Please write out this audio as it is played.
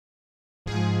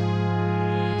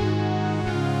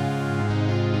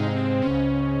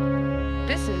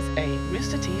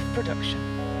Rooster Teeth production.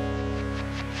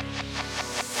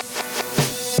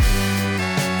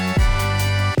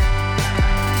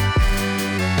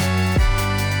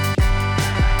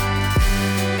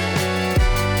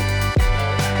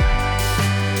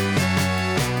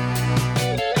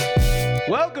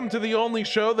 Welcome to the only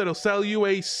show that'll sell you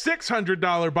a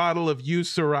 $600 bottle of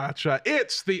used sriracha.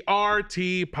 It's the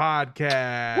RT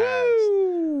Podcast.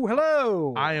 Woo!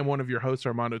 Hello. I am one of your hosts,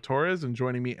 Armando Torres, and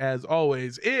joining me as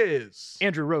always is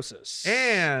Andrew Rosas.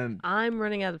 and I'm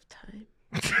running out of time.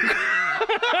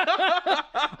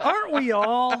 Aren't we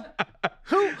all?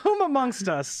 Whom amongst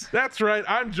us? that's right.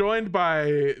 I'm joined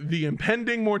by the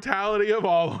impending mortality of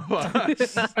all of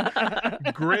us,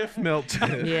 Griff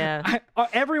Milton. Yeah.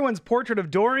 Everyone's portrait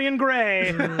of Dorian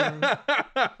Gray.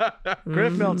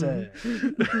 Griff Milton.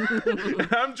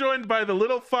 I'm joined by the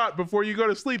little thought before you go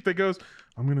to sleep that goes,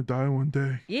 I'm gonna die one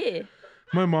day. Yeah.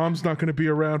 My mom's not gonna be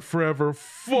around forever.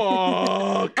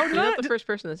 Fuck. You're not the first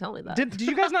person to tell me that. Did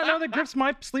you guys not know that Griff's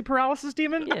my sleep paralysis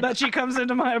demon? Yeah. That she comes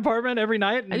into my apartment every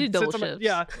night and I do double sits on shifts.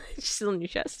 yeah, Just sit on your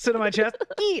chest. sit on my chest.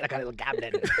 I got a little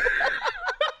cabinet.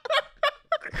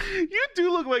 You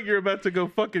do look like you're about to go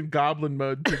fucking goblin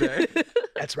mode today.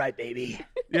 That's right, baby.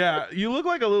 Yeah, you look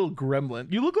like a little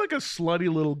gremlin. You look like a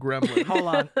slutty little gremlin. Hold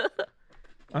on.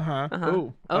 Uh-huh.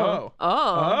 Oh. Oh.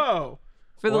 Oh.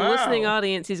 For the Wow. listening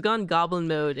audience, he's gone goblin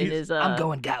mode and is I'm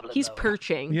going goblin he's mode.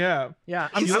 perching. Yeah. Yeah,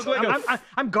 I'm, You look like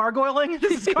I'm gargoyling.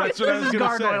 This is, That's what I was this is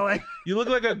gonna say. gargoyling. You look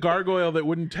like a gargoyle that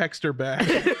wouldn't text her back.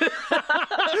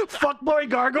 Fuckboy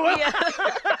gargoyle.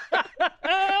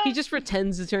 He just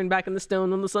pretends to turn back in the stone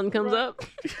when the sun comes up.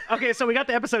 Okay, so we got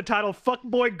the episode title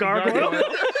 "Fuckboy Gargoyle."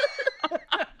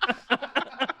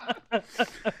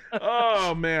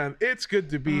 Oh man, it's good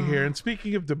to be here. And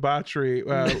speaking of debauchery,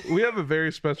 we have a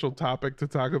very special topic to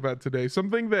talk about today.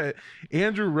 Something that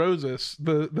Andrew Rosas,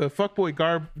 the fuckboy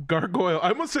gargoyle, I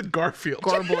almost said Garfield.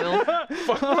 Garboil.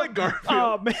 Fuckboy Garfield.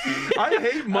 Oh man. I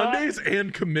hate Mondays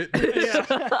and commitments.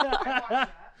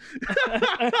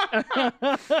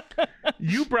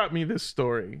 You brought me this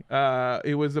story.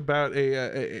 It was about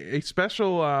a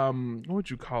special, what would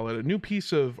you call it? A new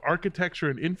piece of architecture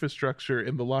and infrastructure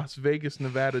in the Las Vegas,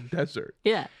 Nevada desert.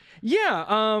 Yeah.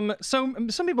 Yeah. So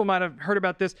some people might have heard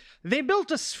about this. They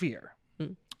built a sphere.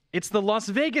 It's the Las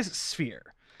Vegas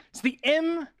Sphere. It's the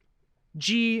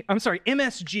MSG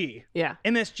Yeah.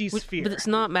 sphere. But it's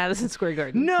not Madison Square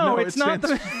Garden. No, No, it's not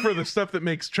stands the. for the stuff that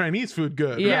makes Chinese food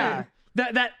good. Yeah. right?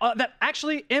 That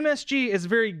actually MSG is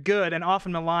very good and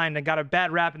often maligned and got a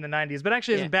bad rap in the 90s, but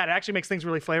actually isn't bad. It actually makes things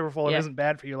really flavorful and Yeah. isn't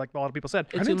bad for you, like a lot of people said.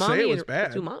 It's didn't umami. say it was It's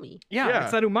bad. umami. Yeah,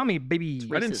 it's that umami, baby.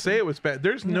 I didn't say it was bad.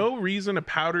 There's no reason a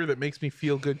powder that makes me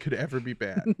feel good could ever be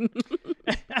bad.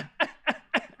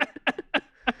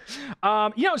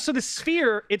 So the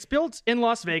Sphere, it's built in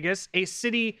Las Vegas, a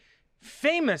city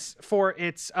famous for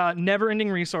its never-ending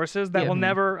resources that Yeah. will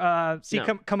never see No.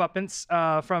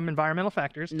 comeuppance from environmental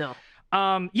factors. No.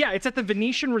 It's at the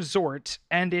Venetian Resort,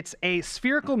 and it's a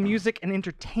spherical music and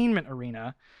entertainment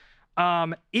arena.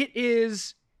 It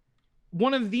is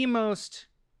one of the most,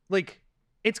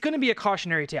 it's going to be a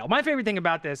cautionary tale. My favorite thing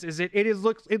about this is it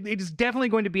is definitely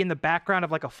going to be in the background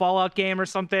of like a Fallout game or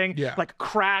something, Yeah. like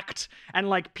cracked, and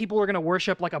like people are going to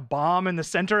worship like a bomb in the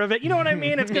center of it. You know what I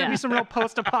mean? It's going to be some real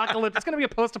post-apocalyptic. It's going to be a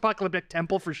post-apocalyptic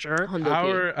temple for sure. Hondo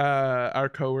Our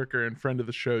coworker and friend of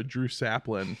the show, Drew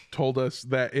Saplin, told us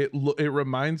that it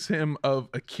reminds him of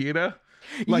Akira,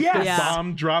 like the Yes.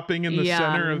 bomb dropping in the Yeah.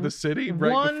 center of the city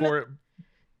right One- before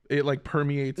it like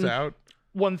permeates out.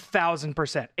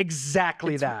 1000%.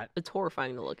 Exactly that. It's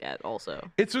horrifying to look at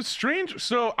also. It's a strange.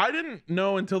 So I didn't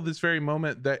know until this very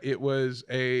moment that it was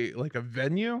a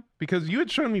venue, because you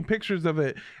had shown me pictures of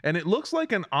it, and it looks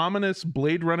like an ominous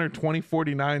Blade Runner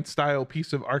 2049 style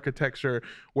piece of architecture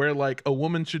where like a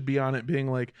woman should be on it,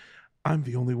 being like, "I'm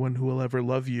the only one who will ever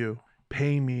love you.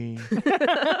 Pay me."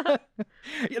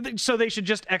 So they should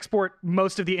just export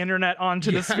most of the internet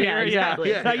onto the Sphere. Yeah, exactly.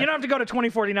 Yeah. You don't have to go to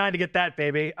 2049 to get that,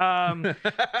 baby. I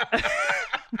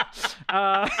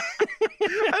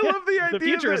love the idea. The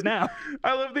future is that- now.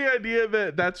 I love the idea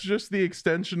that that's just the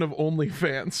extension of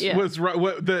OnlyFans. Yeah. Was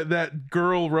that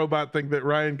girl robot thing that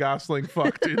Ryan Gosling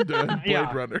fucked into Blade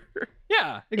Yeah. Runner.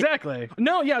 Yeah, exactly.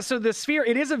 So the Sphere,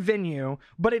 it is a venue,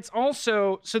 but it's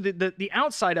also, so the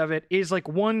outside of it is like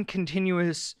one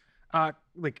continuous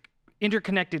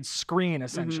interconnected screen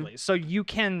essentially. So you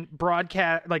can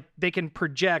broadcast, like they can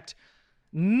project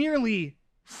nearly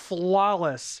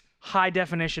flawless high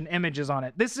definition images on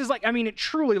it. This is like, I mean, it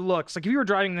truly looks like if you were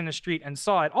driving in the street and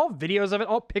saw it, all videos of it,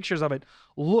 all pictures of it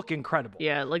look incredible.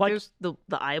 Yeah, like there's the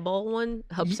eyeball one,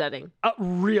 upsetting.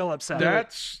 Real upsetting.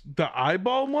 That's the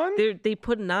eyeball one? They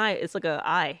put an eye. It's like a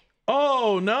eye.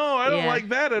 Oh, no, I don't Yeah. like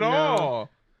that at No. all.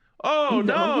 Oh,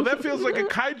 no, No. that feels like a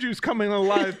kaiju's coming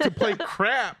alive to play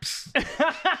craps.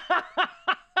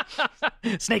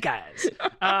 Snake eyes.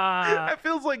 That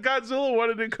feels like Godzilla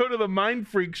wanted to go to the Mind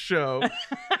Freak show.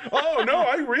 Oh, no,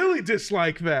 I really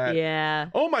dislike that. Yeah.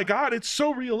 Oh, my God, it's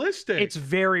so realistic. It's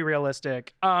very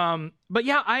realistic. But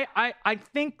yeah, I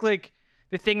think like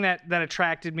the thing that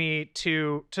attracted me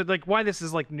to like why this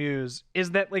is like news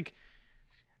is that like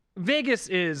Vegas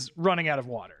is running out of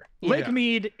water. Lake Yeah.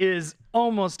 Mead is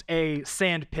almost a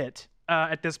sand pit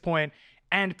at this point,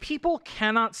 and people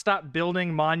cannot stop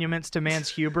building monuments to man's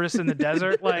hubris in the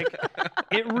desert. Like,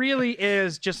 it really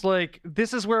is just like,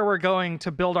 this is where we're going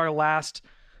to build our last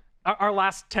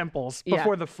temples Yeah.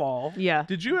 before the fall. Yeah.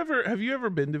 have you ever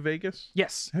been to Vegas?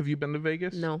 Yes. Have you been to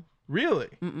Vegas? No. Really?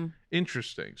 Mm-mm.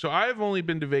 Interesting. So I've only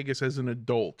been to Vegas as an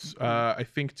adult, I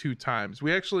think 2 times.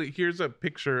 Here's a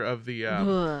picture of the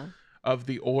Ugh.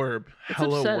 orb. It's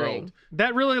Hello upsetting. World.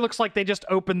 That really looks like they just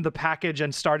opened the package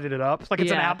and started it up. Like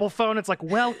it's an Yeah. Apple phone. It's like,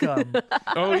 welcome.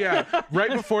 Oh yeah.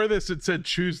 Right before this it said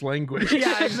choose language.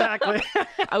 Yeah, exactly.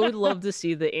 I would love to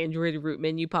see the Android root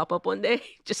menu pop up one day.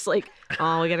 Just like,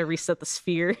 oh, I gotta reset the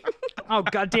sphere. Oh,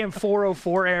 goddamn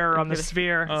 404 error on the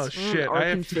sphere. Oh shit. Or I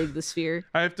have config the sphere.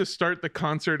 to start the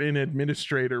concert in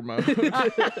administrator mode.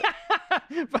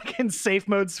 Fucking safe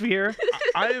mode sphere.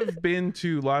 I've been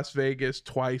to Las Vegas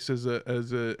twice as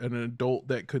an adult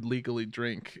that could legally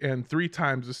drink, and 3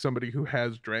 times as somebody who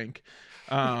has drank.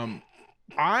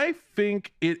 I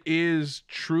think it is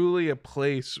truly a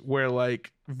place where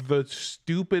like the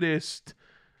stupidest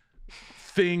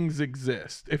things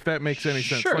exist, if that makes any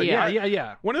sense. Sure. Like,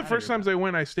 Yeah. One of the I first agree times I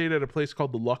went, I stayed at a place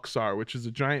called the Luxor, which is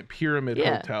a giant pyramid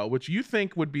Yeah. hotel, which you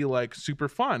think would be like super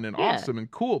fun and Yeah. awesome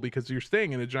and cool because you're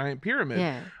staying in a giant pyramid.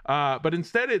 Yeah. But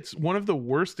instead, it's one of the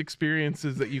worst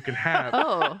experiences that you can have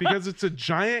Oh. because it's a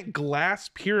giant glass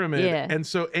pyramid. Yeah. And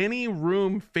so any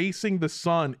room facing the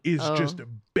sun is Oh. just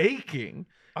baking.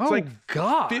 It's Oh, like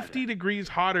God. 50 degrees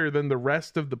hotter than the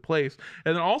rest of the place.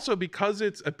 And then also because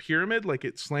it's a pyramid, like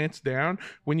it slants down,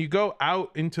 when you go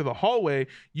out into the hallway,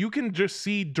 you can just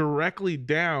see directly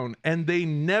down, and they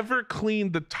never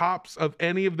clean the tops of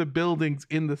any of the buildings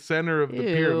in the center of the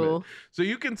pyramid. Ew. So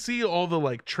you can see all the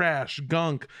like trash,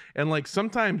 gunk, and like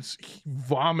sometimes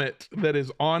vomit that is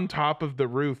on top of the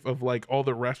roof of like all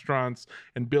the restaurants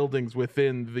and buildings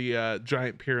within the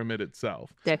giant pyramid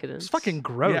itself. Decadence. It's fucking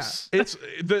gross. Yeah, it's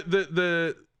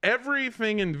the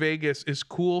everything in Vegas is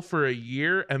cool for a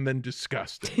year and then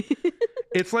disgusting.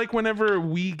 It's like whenever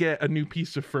we get a new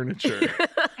piece of furniture.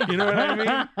 You know what I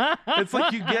mean? It's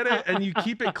like you get it and you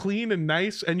keep it clean and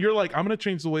nice, and you're like, I'm gonna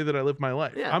change the way that I live my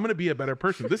life. Yeah. I'm gonna be a better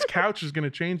person. This couch is gonna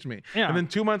change me. Yeah. And then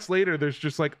 2 months later, there's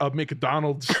just like a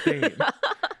McDonald's stain.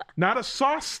 Not a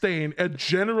sauce stain, a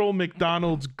general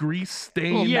McDonald's grease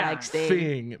stain Little Yeah. bag stain.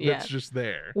 thing Yeah. that's just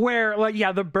there. Where, like,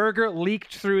 yeah, the burger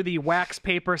leaked through the wax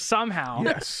paper somehow.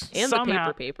 Yes. And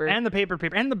the paper. And the paper.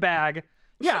 And the bag.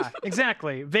 Yeah,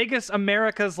 exactly. Vegas,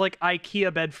 America's, like,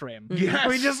 IKEA bed frame. Yes.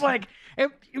 We just, like,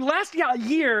 it lasts a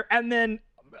year and then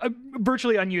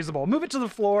virtually unusable. Move it to the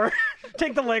floor.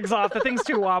 Take the legs off. The thing's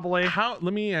too wobbly. Let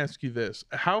me ask you this.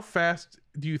 How fast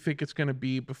do you think it's going to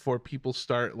be before people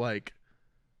start, like,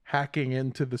 hacking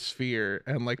into the sphere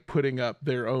and like putting up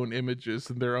their own images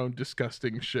and their own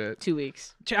disgusting shit? 2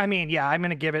 weeks. I mean, yeah, I'm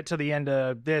going to give it to the end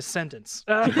of this sentence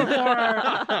before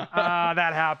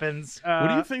that happens. What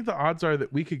do you think the odds are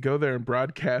that we could go there and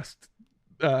broadcast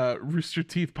Rooster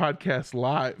Teeth podcast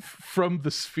live from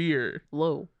the sphere?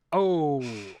 Low. Oh,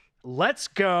 let's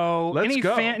go. Let's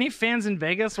go. Any fans in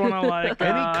Vegas want to like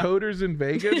Any coders in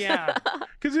Vegas? Yeah.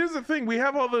 Because here's the thing, we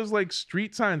have all those like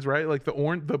street signs, right? Like the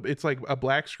orange, it's like a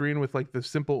black screen with like the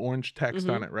simple orange text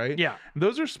on it, right? Yeah.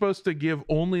 Those are supposed to give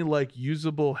only like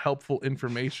usable, helpful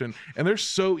information, and they're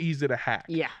so easy to hack.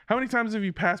 Yeah. How many times have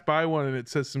you passed by one and it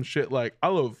says some shit like "I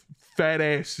love fat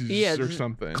asses" Yeah, or just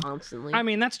something? Constantly. I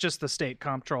mean, that's just the state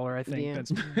comptroller, I think, Yeah.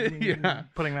 that's Yeah.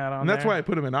 putting that on And that's there. why I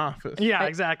put him in office. Yeah,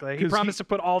 exactly. He 'Cause promised to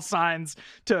put all signs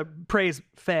to praise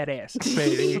fat ass. Fat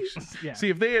ass. Yeah. See,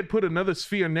 if they had put another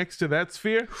sphere next to that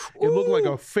sphere, it looked like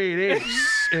a fat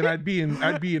ass, and I'd be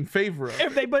in favor of it.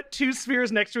 If they put 2 spheres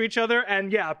next to each other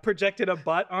and projected a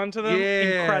butt onto them,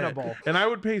 Yeah. incredible. And I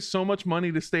would pay so much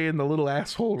money to stay in the little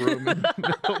asshole room in the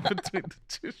middle between the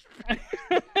 2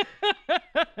 spheres.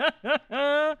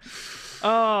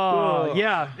 Oh Ugh.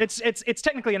 yeah, it's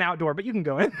technically an outdoor, but you can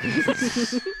go in.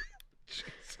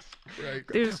 Very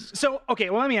gross. There's So, okay,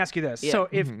 well, let me ask you this. Yeah. So,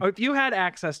 if you had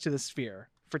access to the sphere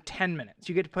for 10 minutes,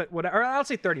 you get to put whatever, or I'll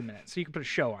say 30 minutes, so you can put a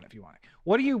show on if you want.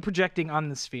 What are you projecting on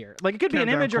the sphere? Like, it could be an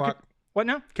Countdown image or clock. what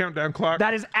now? Countdown clock.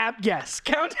 That is yes.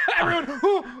 Count everyone.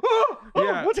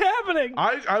 Yeah. What's happening?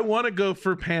 I want to go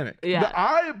for panic. Yeah. The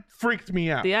eye freaked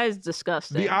me out. the eye is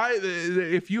disgusting. The eye,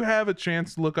 if you have a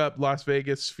chance, look up Las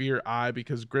Vegas Sphere Eye,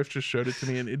 because Griff just showed it to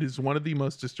me, and it is one of the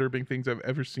most disturbing things I've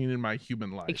ever seen in my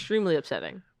human life. Extremely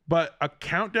upsetting. But a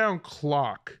countdown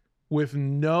clock with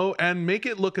and make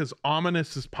it look as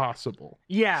ominous as possible.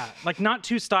 Yeah, like not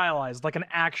too stylized, like an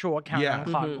actual countdown Yeah.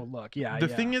 clock Mhm. will look. Yeah. The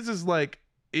yeah. thing is like,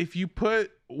 if you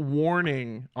put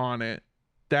warning on it,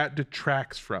 that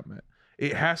detracts from it.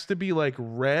 It has to be like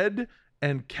red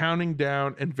and counting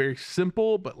down and very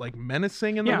simple, but like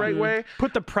menacing in the Yeah. right Mhm. way.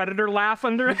 Put the predator laugh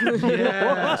under it.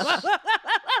 Yes.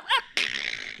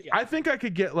 I think I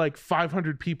could get like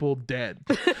 500 people dead.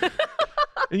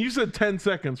 And you said 10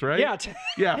 seconds, right? Yeah.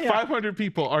 Yeah, yeah. 500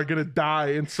 people are going to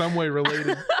die in some way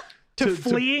related To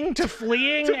fleeing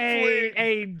fleeing.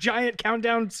 a giant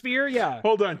countdown sphere. Yeah.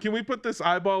 Hold on. Can we put this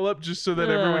eyeball up just so that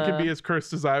everyone can be as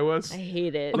cursed as I was? I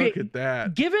hate it. Okay. Look at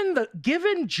that.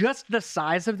 Given just the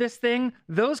size of this thing,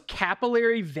 those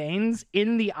capillary veins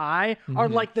in the eye are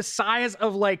Mhm. like the size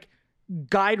of like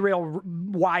guide rail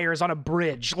wires on a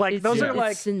bridge. Like It's, those yeah. are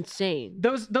like it's insane.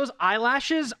 those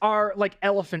eyelashes are like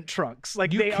elephant trunks.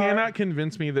 Like You they cannot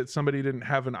convince me that somebody didn't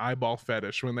have an eyeball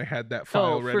fetish when they had that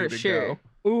file Oh, ready for to sure.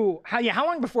 go. Ooh, how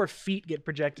long before feet get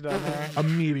projected on there?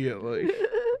 Immediately.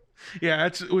 Yeah,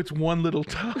 it's one little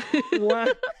toe.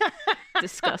 What?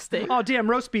 Disgusting. Oh damn,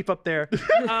 roast beef up there.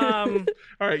 All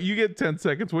right, you get 10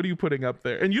 seconds. What are you putting up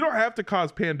there? And you don't have to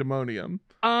cause pandemonium.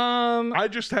 I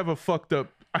just have a fucked up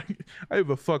I have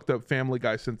a fucked up Family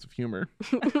Guy sense of humor.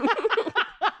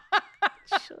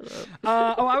 Shut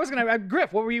up. I was gonna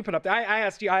Griff. What were you put up there? I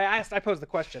asked you. I posed the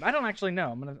question. I don't actually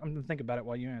know. I'm gonna think about it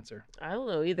while you answer. I don't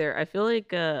know either. I feel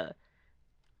like you're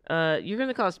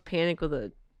gonna cause panic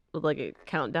with like a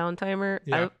countdown timer.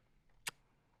 Yeah.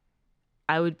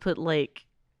 I would put like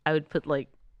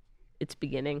it's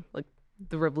beginning. Like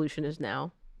the revolution is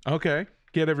now. Okay.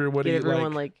 Get everybody Get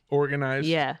everyone like like organized,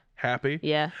 yeah, happy.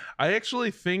 yeah. I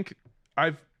actually think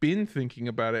I've been thinking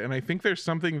about it, and I think there's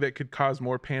something that could cause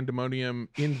more pandemonium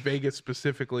in Vegas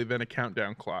specifically than a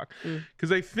countdown clock. Mm.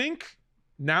 Because I think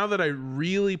now that I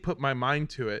really put my mind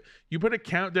to it, you put a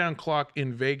countdown clock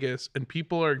in Vegas, and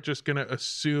people are just gonna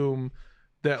assume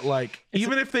that, like,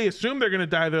 even if they assume they're gonna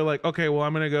die, they're like, okay, well,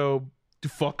 I'm gonna go to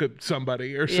fuck up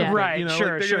somebody or Yeah. something. Right, You know,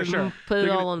 sure, like, they're sure, gonna- sure. Put it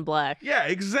They're all gonna- in black. Yeah,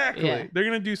 exactly. Yeah. They're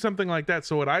gonna do something like that.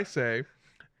 So what I say,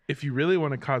 if you really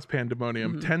want to cause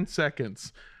pandemonium, Mhm. 10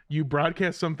 seconds, you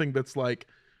broadcast something that's like,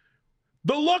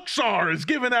 the Luxor is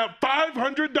giving out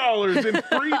 $500 in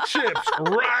free chips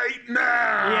right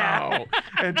now.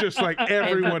 And just like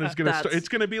everyone is gonna start. That's- It's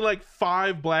gonna be like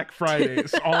 5 Black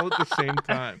Fridays all at the same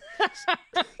time.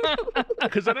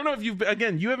 Because I don't know if you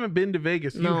haven't been to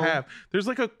Vegas. You No. have. There's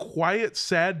like a quiet,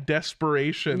 sad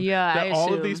desperation Yeah, that I all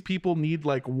of assume. these people need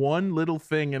like one little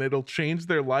thing, and it'll change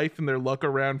their life and their luck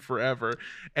around forever.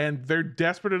 And they're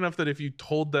desperate enough that if you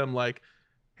told them like,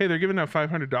 hey, they're giving out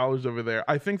 $500 over there,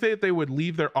 I think that they would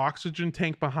leave their oxygen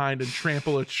tank behind and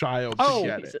trample a child to Oh,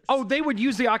 get it. Jesus. oh, they would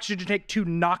use the oxygen tank to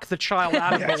knock the child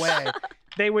out of Yes. the way.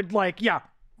 They would like, yeah,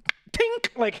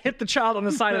 tink, like hit the child on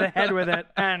the side of the head with it.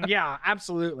 And yeah,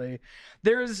 absolutely.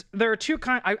 There are two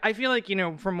kinds. I feel like,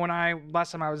 from when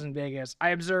last time I was in Vegas, I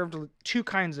observed two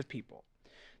kinds of people.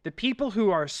 The people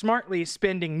who are smartly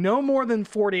spending no more than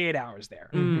 48 hours there.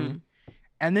 Mm.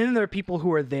 And then there are people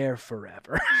who are there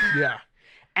forever. Yeah.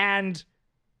 And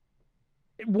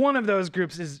one of those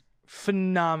groups is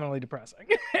phenomenally depressing.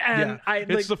 And Yeah. I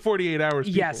It's like the 48 hours.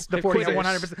 People. yes, the They 40 quit.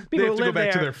 100%. They People have who to go live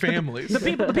back to there, their families.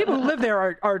 the people who live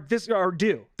there are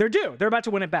due. They're due. They're about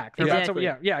to win it back. They're Exactly.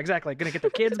 about to, yeah, exactly. Gonna get their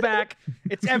kids back.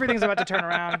 Everything's about to turn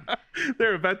around.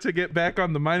 They're about to get back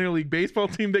on the minor league baseball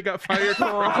team they got fired from.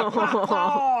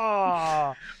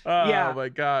 Oh, Oh Yeah. my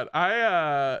god.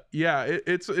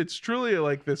 It's truly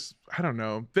like this, I don't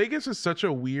know. Vegas is such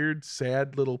a weird,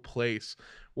 sad little place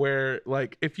where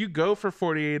like if you go for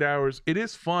 48 hours, it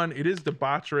is fun, it is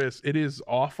debaucherous, it is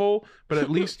awful, but at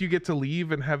least you get to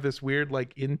leave and have this weird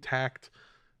like intact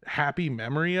happy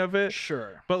memory of it.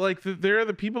 sure. But like there are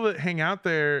the people that hang out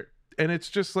there, and it's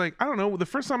just like, I don't know, the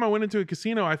first time I went into a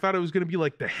casino, I thought it was going to be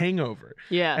like The Hangover.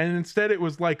 Yeah. And instead it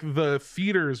was like the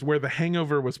theaters where The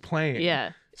Hangover was playing.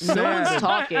 Yeah. Sad No one's and-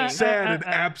 talking. Sad and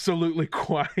absolutely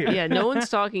quiet. Yeah, no one's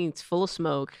talking. It's full of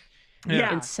smoke.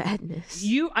 Yeah. and sadness.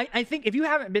 I think if you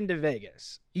haven't been to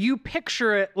Vegas, you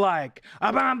picture it like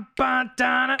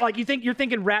like you're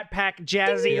thinking Rat Pack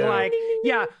jazzy,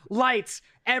 Yeah. like lights.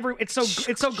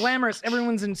 It's so glamorous.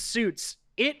 Everyone's in suits.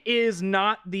 It is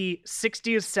not the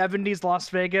 60s, 70s Las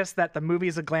Vegas that the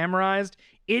movies have glamorized.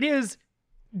 It is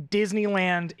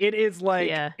Disneyland. It is like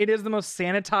it is the most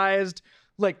sanitized,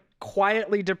 like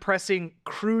quietly depressing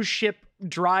cruise ship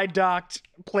dry docked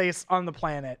place on the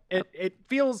planet. It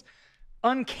feels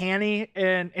uncanny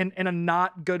in a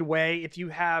not good way if you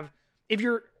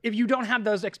don't have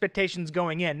those expectations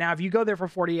going in. Now, if you go there for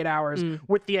 48 hours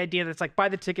with the idea that it's like buy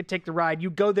the ticket, take the ride, you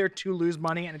go there to lose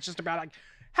money, and it's just about like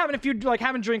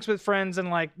having drinks with friends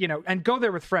and and go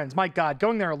there with friends. My God,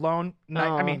 going there alone,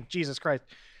 I mean, Jesus Christ,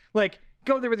 like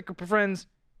go there with a group of friends.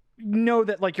 Know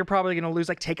that like you're probably going to lose.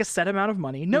 Like take a set amount of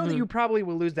money. Know that you probably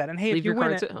will lose that. And hey, Leave if you your win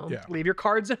cards it, at home. Yeah. leave your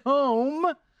cards at home.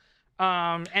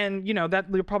 And that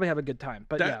you'll probably have a good time.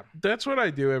 But that's what I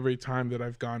do every time that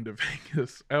I've gone to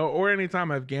Vegas, or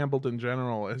anytime I've gambled in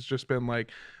general. It's just been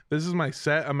like, this is my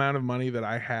set amount of money that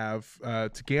I have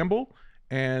to gamble,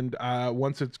 and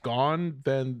once it's gone,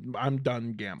 then I'm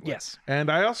done gambling. Yes.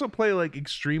 And I also play like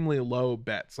extremely low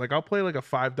bets. Like I'll play like a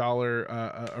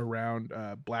 $5 a round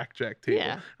blackjack table.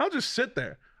 Yeah. I'll just sit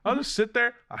there. I'll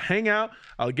hang out.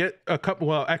 I'll get a couple.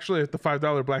 Well, actually, at the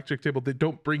 $5 blackjack table, they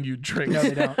don't bring you drinks. No,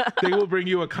 they don't. They will bring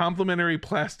you a complimentary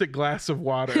plastic glass of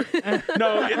water.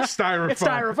 No, it's styrofoam. It's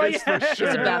styrofoam, It's for yeah. sure.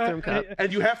 It's a bathroom cup.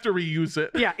 And you have to reuse it.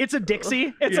 Yeah, it's a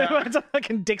Dixie. It's a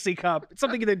fucking Dixie cup. It's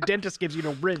something the dentist gives you to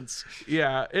rinse.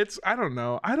 Yeah, I don't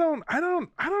know. I don't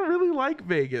really like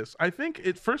Vegas. I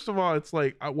think first of all, it's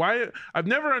like why I've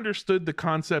never understood the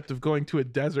concept of going to a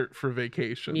desert for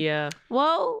vacation. Yeah.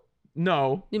 Well,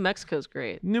 No. New Mexico's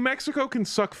great. New Mexico can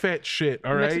suck fat shit,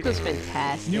 all New right? Mexico's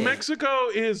fantastic. New Mexico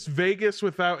is Vegas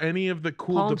without any of the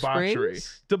cool Palm debauchery.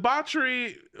 Springs?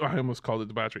 Debauchery, I almost called it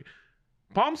debauchery.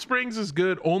 Palm Springs is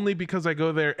good only because I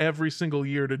go there every single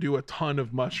year to do a ton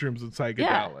of mushrooms and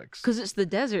Yeah, psychedelics. because it's the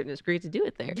desert and it's great to do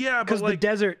it there. Yeah, but Because the like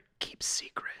desert keeps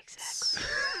secrets.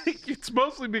 it's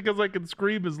mostly because I can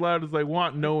scream as loud as I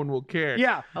want. No one will care.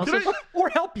 Yeah. Also- Did I- Or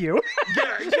help you.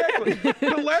 Yeah, exactly.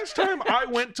 The last time I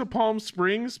went to Palm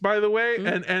Springs, by the way,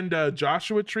 and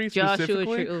Joshua Tree Joshua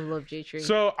specifically. Tree. Oh, love J Tree.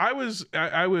 So I was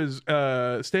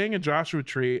staying in Joshua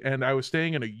Tree, and I was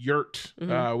staying in a yurt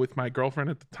with my girlfriend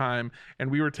at the time,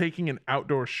 and we were taking an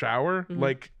outdoor shower.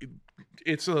 Like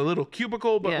it's a little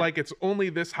cubicle, but Yeah. like it's only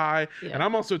this high, Yeah. and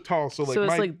I'm also tall, so like so it's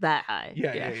my like that high.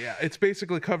 yeah. It's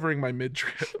basically covering my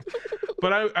midriff.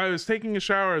 But I was taking a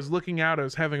shower. I was looking out. I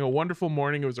was having a wonderful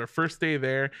morning. It was our first day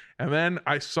there. And then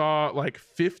I saw like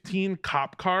 15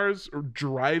 cop cars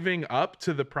driving up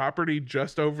to the property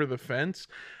just over the fence.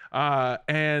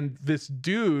 And this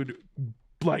dude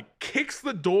like kicks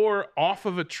the door off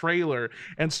of a trailer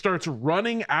and starts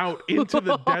running out into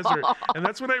the desert. And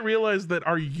that's when I realized that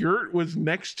our yurt was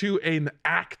next to an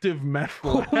active meth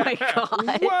lab. Oh my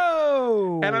god.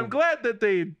 Whoa. And I'm glad that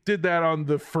they did that on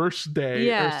the first day or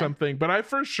Yeah. something. But I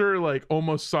for sure like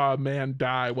almost saw a man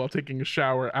die while taking a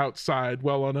shower outside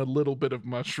while on a little bit of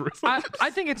mushrooms.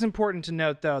 I think it's important to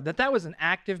note, though, that was an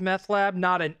active meth lab,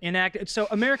 not an inactive. So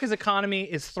America's economy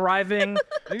is thriving.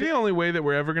 I think the only way that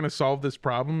we're ever going to solve this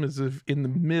problem is if in the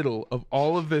middle of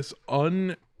all of this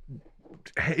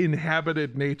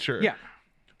uninhabited nature, Yeah.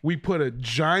 we put a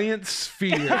giant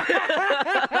sphere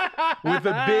with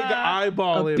a big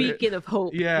eyeball A in beacon it. of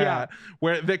hope. Yeah,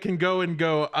 where that can go and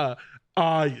go,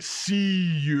 I see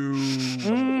you.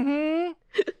 Mm-hmm.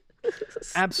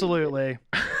 Absolutely.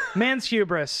 Man's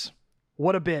hubris.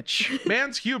 What a bitch.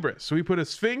 Man's hubris. We put a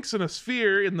sphinx and a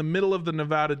sphere in the middle of the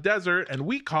Nevada desert, and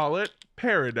we call it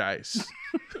paradise.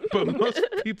 But most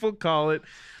people call it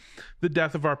the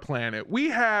death of our planet. We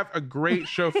have a great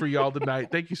show for y'all tonight.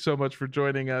 Thank you so much for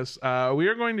joining us. We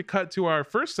are going to cut to our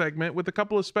first segment with a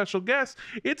couple of special guests.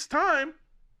 It's time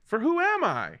for Who Am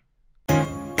I?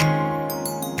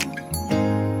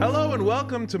 Hello and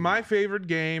welcome to my favorite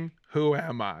game, Who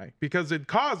Am I? Because it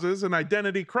causes an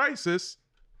identity crisis.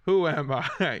 Who am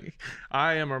I?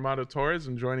 I am Armando Torres,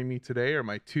 and joining me today are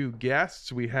my two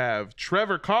guests. We have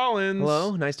Trevor Collins.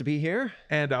 Hello, nice to be here.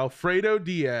 And Alfredo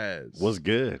Diaz. Was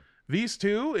good. These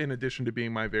two, in addition to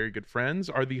being my very good friends,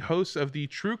 are the hosts of the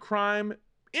true crime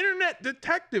internet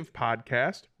detective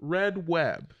podcast, Red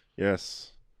Web.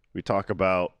 Yes. We talk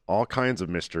about all kinds of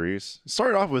mysteries.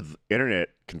 Started off with internet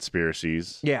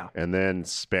conspiracies. Yeah. And then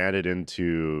spanned it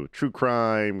into true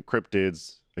crime,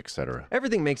 cryptids, etc.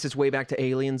 Everything makes its way back to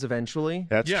aliens eventually.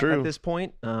 That's Yeah, true. At this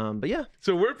point, but yeah,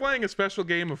 So we're playing a special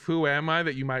game of Who Am I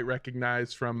that you might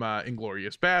recognize from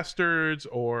Inglorious Bastards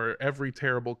or every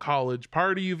terrible college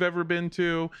party you've ever been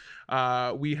to.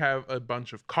 We have a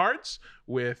bunch of cards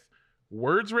with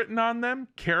words written on them,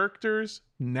 characters,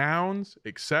 nouns,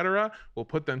 etc. We'll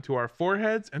put them to our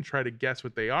foreheads and try to guess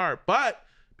what they are. But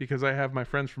because I have my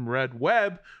friends from Red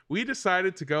Web, we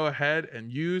decided to go ahead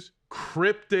and use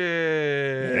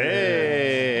cryptids.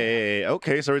 Hey,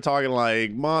 okay, so we're talking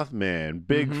like Mothman,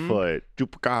 Bigfoot,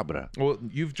 Chupacabra. Well,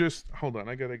 you've just hold on.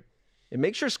 I gotta. and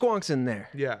make sure Squonk's in there.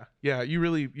 Yeah. You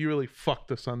really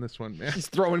fucked us on this one, man. He's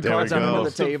throwing There cards we out go. under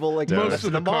the table like There we Most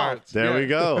of the them off. cards. There we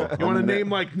go. You want to name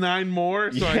like 9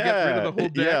 more so I get rid of the whole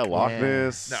deck? Yeah, Loch Yeah.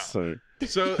 Ness. No.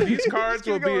 So these cards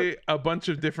will be a bunch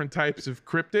of different types of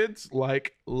cryptids,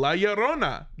 like La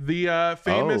Llorona, the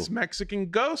famous Oh.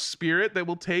 Mexican ghost spirit that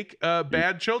will take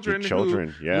bad children, children,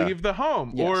 who yeah. leave the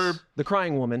home, Yes. or the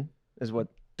crying woman is what.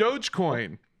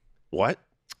 Dogecoin. What?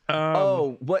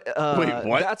 What? Wait,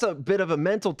 what? That's a bit of a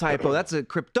mental typo. That's a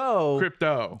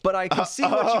crypto. But I can see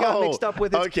what you got mixed up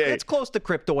with. It's, okay. it's close to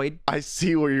cryptoid. I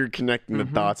see where you're connecting the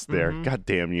dots there. God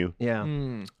damn you.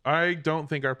 Yeah. I don't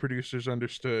think our producers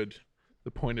understood the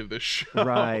point of this show.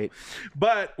 Right.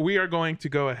 But we are going to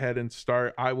go ahead and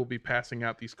start. I will be passing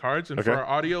out these cards. And for Okay. our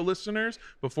audio listeners,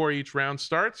 before each round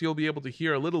starts, you'll be able to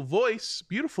hear a little voice,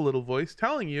 beautiful little voice,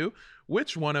 telling you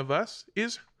which one of us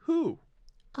is who.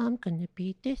 I'm gonna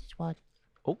be this one.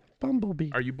 Oh, Bumblebee.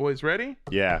 Are you boys ready?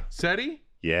 Yeah. Seti?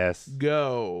 Yes.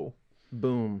 Go.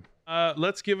 Boom.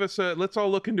 Let's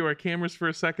all look into our cameras for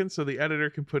a second so the editor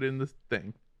can put in the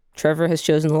thing. Trevor has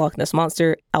chosen the Loch Ness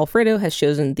Monster. Alfredo has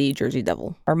chosen the Jersey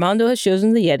Devil. Armando has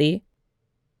chosen the Yeti.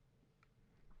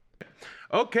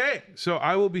 Okay, so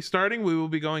I will be starting. We will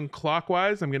be going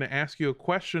clockwise. I'm going to ask you a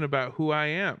question about who I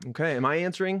am. Okay. Am I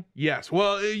answering? Yes.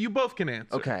 Well, you both can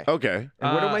answer. Okay. Okay.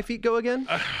 And where do Uh, my feet go again?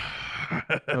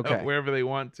 Okay. Wherever they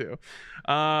want to.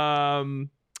 Am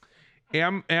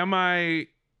I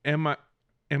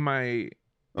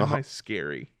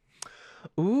scary?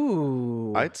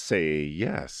 Ooh. I'd say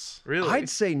yes. Really? I'd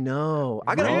say no.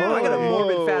 I got a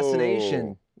morbid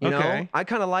fascination. You know, Okay. I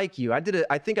kind of like you.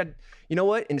 You know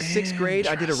what? In 6th grade,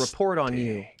 I did a report on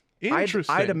you.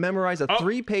 Interesting. I had to memorize a Oh.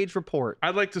 3-page report.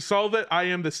 I'd like to solve it. I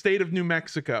am the state of New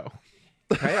Mexico.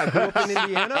 Okay, I grew up in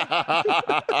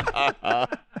Indiana.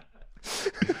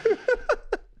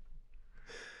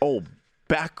 Oh,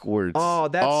 backwards. Oh,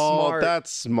 that's smart.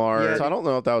 That's smart. Yeah. So I don't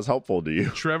know if that was helpful to you.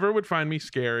 Trevor would find me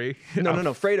scary. No,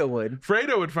 Fredo would.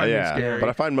 Fredo would find me scary. But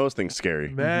I find most things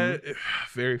scary. That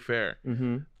very fair.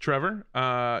 Mm-hmm. Trevor,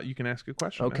 you can ask a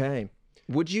question. now. Okay.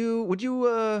 Would you want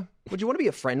to be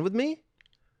a friend with me?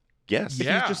 Yes. If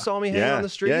Yeah. you just saw me hanging Yeah. on the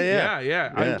street? Yeah.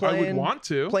 Yeah. I would Playing- want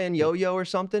to. Playing yo-yo or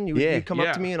something? You'd come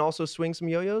up to me and also swing some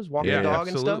yo-yos, walk Yeah, the dog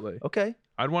absolutely. and stuff? Okay.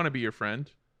 I'd want to be your friend.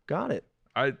 Got it.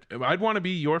 I'd want to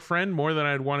be your friend more than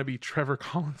I'd want to be Trevor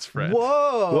Collins' friend. Whoa.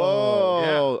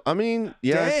 Whoa. I mean,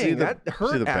 yeah, I see Dang, the, that see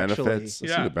hurt, the actually. benefits. I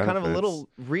see Yeah. the benefits. Kind of a little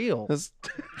real. That's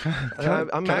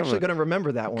I'm actually going to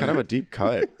remember that one. kind of a deep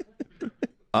cut.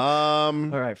 All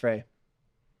right, Frey.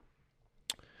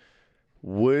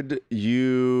 Would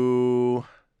you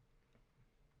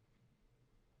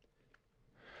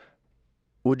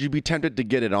be tempted to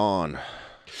get it on?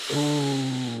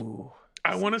 Ooh.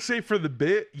 I want to say for the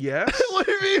bit, yes. What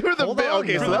do you mean for the Hold bit? on,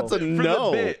 Okay, so though. that's a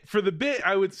no. For the bit,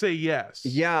 I would say yes.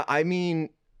 Yeah, I mean,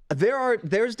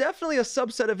 there's definitely a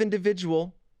subset of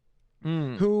individual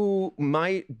who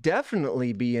might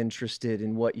definitely be interested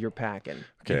in what you're packing.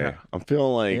 Okay, Yeah. I'm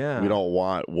feeling like Yeah. we don't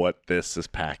want what this is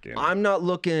packing. I'm not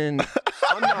looking.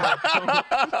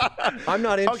 I'm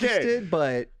not interested,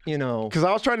 but you know. Because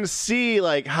I was trying to see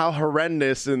like how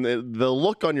horrendous and the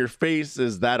look on your face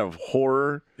is that of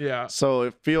horror. Yeah. So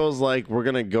it feels like we're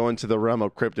gonna go into the realm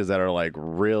of cryptids that are like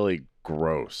really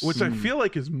gross. Which I feel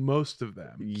like is most of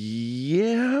them.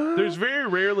 yeah, There's very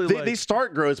rarely they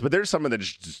start gross, but there's some that are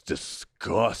just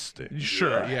disgusting.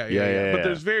 Sure, yeah. But yeah.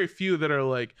 there's very few that are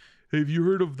like, have you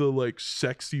heard of the like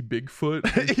sexy Bigfoot?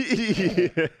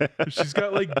 She's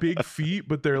got like big feet,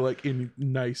 but they're like in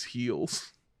nice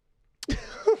heels. I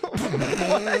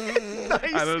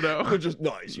don't know. Just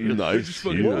nice. Nice. just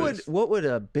fucking yes. What would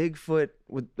a Bigfoot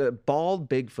with a bald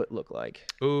Bigfoot look like?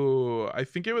 Oh, I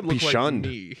think it would Be look like shunned.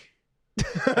 me.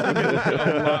 A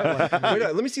lot like me.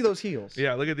 Wait, let me see those heels.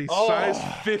 Yeah, look at these size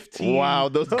 15. Wow,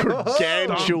 those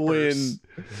gargantuan.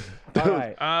 All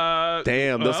right.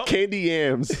 Damn, those well, candy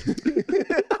yams.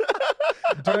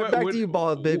 All right, back to you,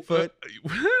 bald Bigfoot.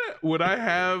 Would I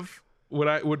have? Would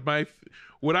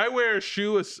I wear a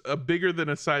shoe bigger than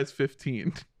a size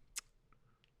 15?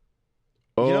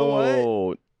 Oh, You know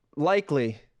what?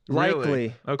 Likely. Really?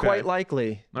 Likely. Okay. Quite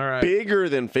likely. All right. bigger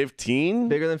than 15?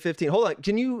 Bigger than 15. Hold on.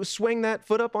 Can you swing that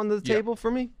foot up on the Yeah. table for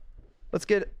me? Let's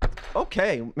get it.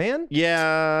 Okay, man.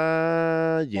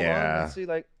 Yeah, Hold on, yeah. let's see,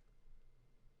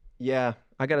 yeah,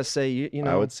 I gotta say, you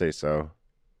know, I would say so.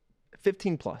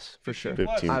 15 plus for sure.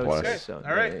 15 I would plus. say so.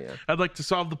 All right. Yeah. I'd like to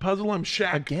solve the puzzle. I'm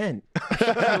Shaq. Again.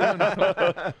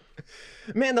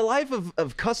 Man, the life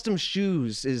of custom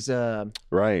shoes is,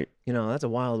 Right. that's a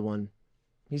wild one.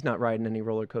 He's not riding any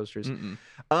roller coasters. Mm-mm.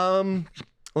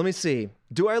 Let me see.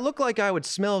 Do I look like I would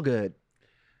smell good?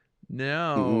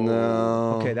 No.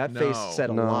 No. Okay, that face no, said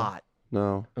a no. lot.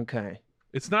 No. Okay.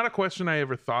 It's not a question I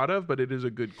ever thought of, but it is a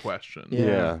good question.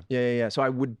 Yeah. So I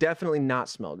would definitely not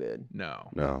smell good. No.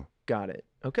 No. Got it.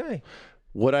 Okay.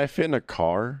 Would I fit in a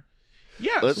car?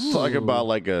 Yes. Let's talk Ooh. about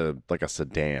like a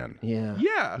sedan. Yeah.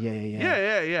 Yeah.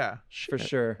 Yeah. Yeah. For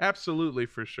sure. Absolutely,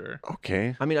 for sure.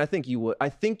 Okay. I mean, I think you would. I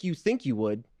think you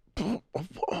would.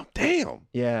 Oh, damn.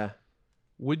 Yeah.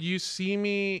 Would you see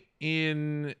me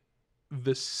in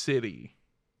the city?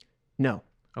 No.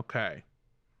 Okay.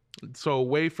 So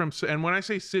away from, and when I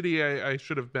say city, I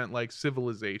should have meant like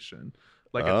civilization,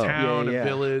 like Oh. a town, Yeah. a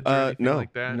village, or anything no.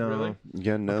 like that. No. Really?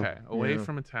 Yeah, no. Okay. Away Yeah.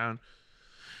 from a town.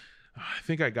 I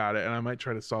think I got it, and I might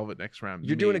try to solve it next round.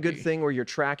 You're doing a good maybe. thing where you're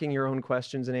tracking your own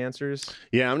questions and answers.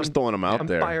 Yeah, I'm just throwing them out I'm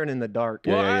there. firing in the dark.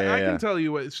 Yeah, Well, I yeah. can tell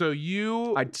you what. So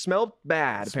you I'd smell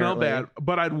bad. smell apparently, bad,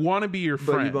 but I'd want to be your but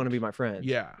friend. you want to be my friend.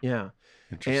 Yeah. Yeah.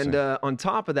 Interesting. And on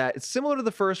top of that, it's similar to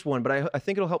the first one, but I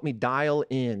think it'll help me dial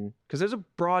in because there's a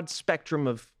broad spectrum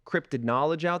of cryptid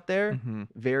knowledge out there, Mhm.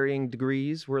 varying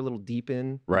degrees. We're a little deep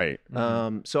in. right.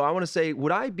 So I want to say,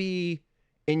 would I be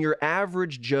in your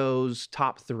average Joe's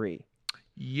top 3?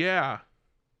 Yeah.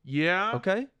 Yeah.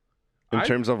 Okay. In I-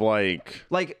 terms of like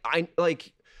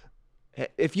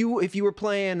If you were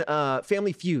playing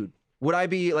Family Feud, would I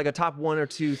be like a top 1 or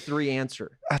 2, 3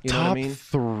 answer? a You know what I top mean?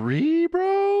 3,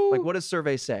 bro? Like, what does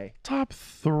survey say? Top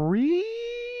 3?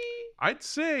 I'd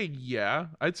say yeah.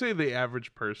 I'd say the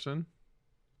average person.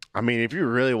 I mean, if you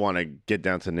really want to get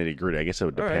down to nitty gritty, I guess it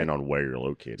would All right. depend on where you're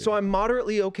located. So I'm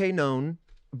moderately okay known,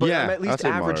 but Yeah, I'm at I'd least say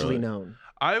averagely moderately. known.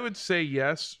 I would say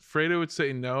yes. Fredo would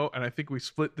say no, and I think we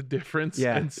split the difference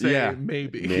Yeah. and say Yeah.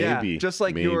 Maybe. Yeah, just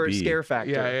like your maybe. scare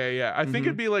factor. Yeah. I think Mhm.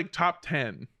 it'd be like top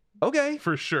 10 Okay.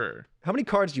 for sure. How many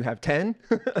cards do you have? 10?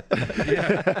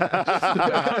 Yeah.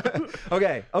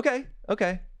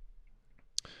 Okay.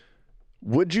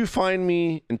 Would you find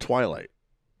me in Twilight?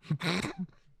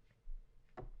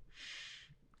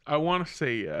 I want to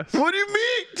say yes. What do you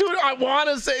mean? Dude, I want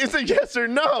to say it's a yes or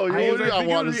no. I I think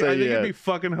want to say I think it'd be yes.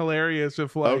 fucking hilarious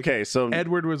if like Okay, so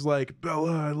Edward was like,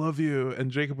 Bella, I love you.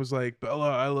 And Jacob was like, Bella,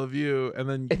 I love you. And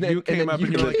then, And then- you and came then up you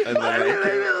and you're like, did- and then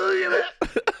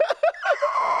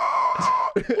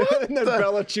And then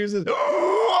Bella chooses.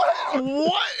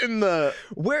 what in the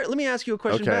Where? Let me ask you a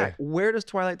question Okay. back. Where does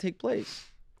Twilight take place?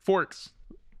 Forks,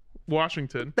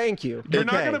 Washington. Thank you. You're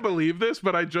not Okay. going to believe this,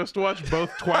 but I just watched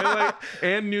both Twilight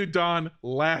and New Dawn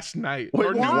last night. Wait,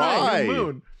 or New why?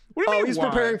 Moon. What do you Oh, mean, he's why?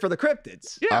 preparing for the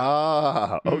cryptids. Yeah.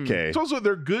 Ah, okay. It's also,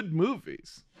 they're good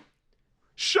movies.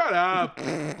 Shut up.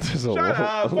 There's a Shut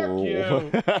up, fuck you.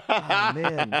 Oh,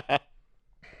 man.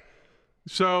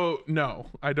 So, no,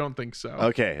 I don't think so.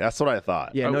 Okay, that's what I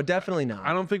thought. Yeah, Oh, no, definitely not.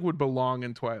 I don't think would belong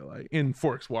in Twilight, in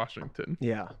Forks, Washington.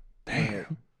 Yeah.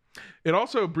 Damn. It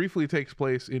also briefly takes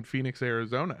place in Phoenix,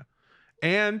 Arizona,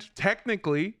 and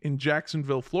technically in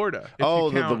Jacksonville, Florida. if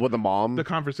Oh, you count with the mom. the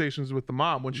conversations with the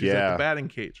mom when she's at Yeah. the batting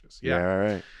cages. yeah, Yeah. all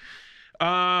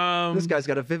right. This guy's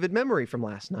got a vivid memory from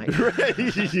last night.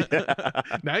 yeah.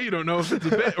 Now you don't know if it's a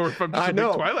bit or if I'm just I a big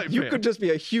know. Twilight You fan. could just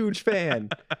be a huge fan.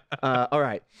 All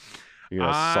right. You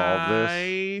gonna solve this?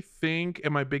 I think,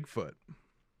 am I Bigfoot?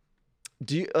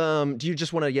 Do you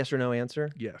just want a yes or no answer?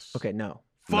 Yes. Okay, no.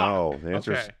 Fuck. No, the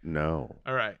answer's Okay. no.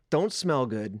 All right. Don't smell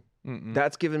good. Mm-mm.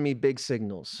 That's giving me big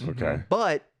signals. Okay.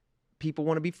 But people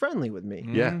want to be friendly with me.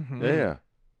 Yeah. Mhm. Yeah.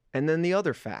 And then the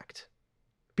other fact.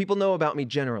 People know about me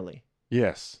generally.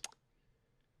 Yes.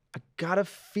 I gotta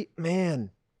feel,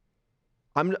 man.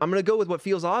 I'm gonna go with what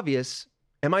feels obvious.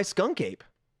 Am I skunk ape?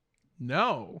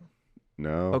 No.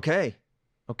 No. Okay.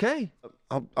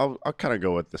 I'll kind of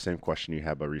go with the same question you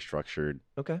had, but restructured.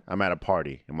 Okay. I'm at a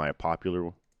party. Am I a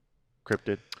popular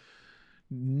cryptid?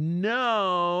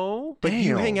 No. But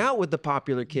you Damn. hang out with the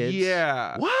popular kids.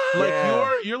 Yeah. What? Like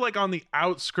Yeah. you're like on the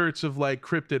outskirts of like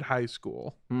cryptid high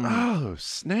school. Mm. Oh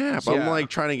snap! I'm Yeah. like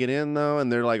trying to get in though,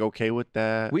 and they're like okay with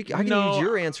that. I can No. use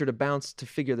your answer to bounce to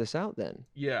figure this out then.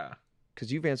 Yeah.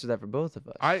 Because you've answered that for both of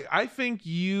us. I think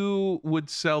you would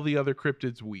sell the other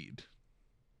cryptids weed.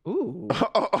 Ooh,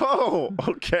 Oh,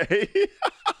 okay.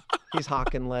 he's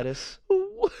hawking lettuce.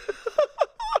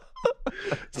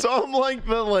 So I'm like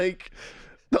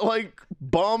the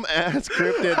bum ass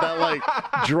cryptid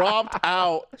that dropped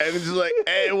out and it's just like,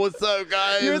 hey, what's up,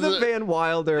 guys? You're the Van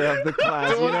Wilder of the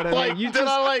class. You know what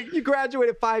I mean? You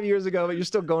graduated 5 years ago, but you're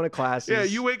still going to classes. Yeah,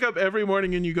 you wake up every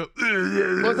morning and you go.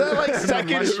 Was that like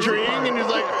second string? And he's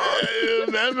like, hey,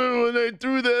 remember when I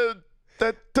threw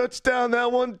that touchdown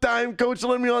that one time? Coach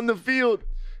let me on the field.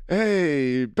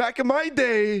 Hey, back in my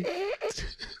day.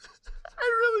 I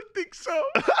really think so.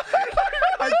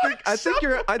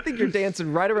 I think you're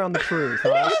dancing right around the truth,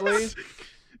 honestly.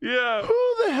 Yeah.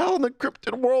 Who the hell in the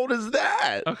cryptid world is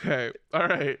that? Okay. All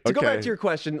right. To go back Okay. to your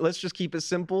question, let's just keep it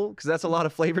simple because that's a lot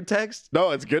of flavor text. No,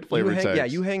 it's good flavor text. Yeah,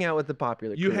 you hang out with the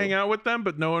popular. You crew. hang out with them,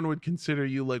 but no one would consider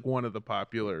you like one of the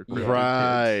popular cryptid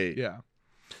Right. kids.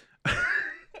 Yeah.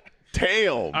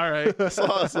 Damn. All right. I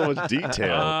saw so much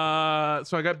detail.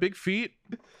 So I got big feet.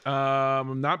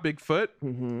 I'm not Bigfoot.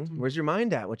 Where's your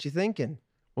mind at? What you thinking?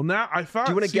 Well, now I thought.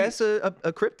 Do you want to guess a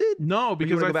cryptid? No,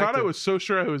 because wanna I go back thought I to- was so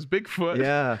sure I was Bigfoot.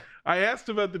 Yeah. I asked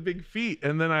about the big feet,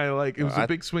 and then it was a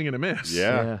big swing and a miss.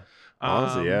 Yeah.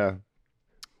 Honestly, yeah.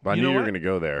 But I you knew know you were what? going to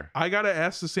go there. I gotta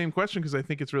ask the same question because I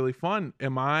think it's really fun.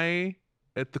 Am I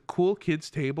at the cool kids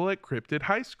table at Cryptid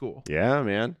High School? Yeah,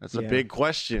 man. That's a Yeah. big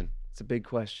question. It's a big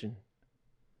question.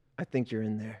 I think you're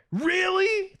in there. Really?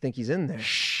 I think he's in there.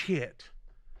 Shit.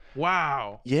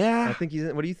 Wow. I Yeah. think he's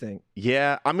in. What do you think?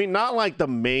 Yeah. I mean, not like the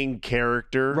main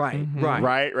character. Right. Mhm.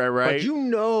 Right. Right. But you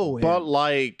know him. But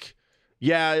like,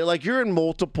 yeah, like you're in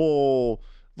multiple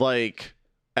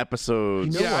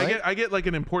episodes. You know Yeah, what? I get like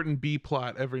an important B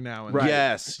plot every now and Right. then.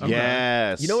 Yes. Okay.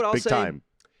 Yes. You know what I'll Big say? time.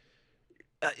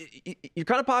 You're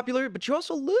kind of popular, but you're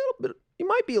also a little bit. You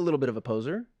might be a little bit of a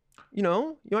poser. You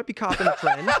know, you might be copping a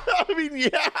trend. I mean,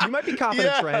 yeah. You might be copping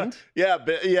Yeah. a trend.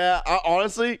 Yeah.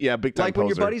 Honestly, yeah. Big time Like poser.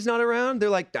 when your buddy's not around, they're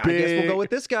like, I guess we'll go with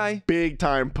this guy. Big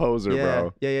time poser, Yeah.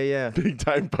 bro. Yeah. Big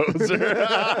time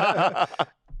poser.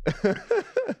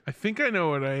 I think I know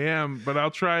what I am, but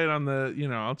I'll try it on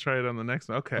the next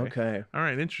one. Okay. Okay. All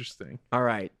right, interesting. All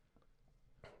right.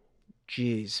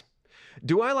 Jeez.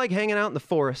 Do I like hanging out in the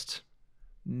forest?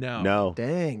 No. No.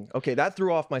 Dang. Okay, that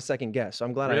threw off my second guess. So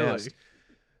I'm glad I Really? asked.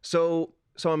 So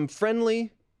I'm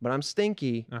friendly, but I'm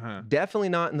stinky. Uh-huh. Definitely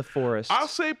not in the forest. I'll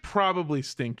say probably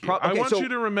stinky. Pro- I okay, want so you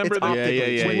to remember it's that optical.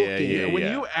 It's looking.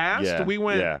 when you asked, we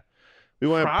went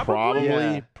probably. probably?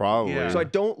 Yeah. Probably. Yeah. So I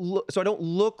don't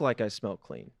look like I smell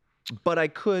clean. But I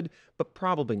could, but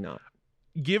probably not.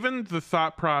 given the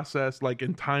thought process, like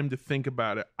in time to think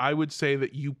about it, I would say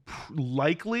that you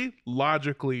likely,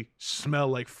 logically smell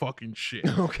like fucking shit.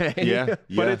 Okay. Yeah.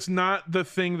 But it's not the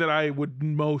thing that I would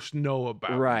most know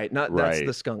about. Right. Not that's Right.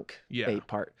 the skunk Yeah. bait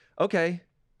part. Okay.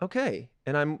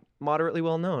 And I'm moderately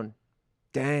well known.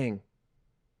 Dang.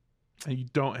 And you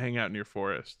don't hang out near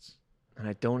forests. And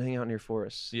I don't hang out near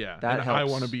forests. Yeah. That and helps. I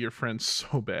want to be your friend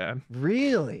so bad.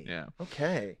 Really? Yeah.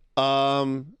 Okay.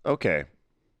 Okay.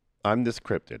 I'm this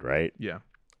cryptid, right? Yeah.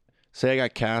 Say I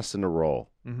got cast in a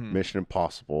role. Mhm. Mission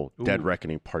Impossible, Dead Ooh.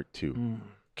 Reckoning Part 2. Mm,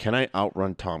 Can I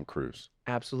outrun Tom Cruise?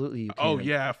 absolutely. You can. Oh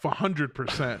yeah,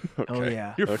 100%. Oh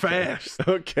yeah. You're Okay. fast.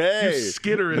 Okay. You're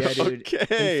skitterish. Yeah, dude.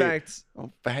 Okay. In fact,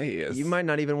 I'm fast. you might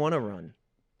not even want to run.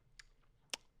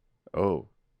 Oh,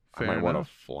 Fair I might want to enough.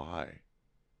 fly.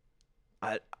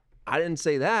 I didn't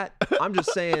say that. I'm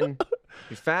just saying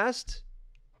you're fast.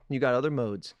 You got other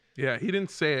modes. Yeah, he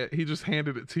didn't say it. He just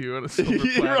handed it to you on a silver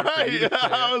platter. You're for right. you Yeah, to say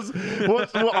I it.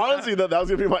 was, well, honestly, that was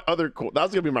gonna be my other. That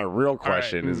was gonna be my real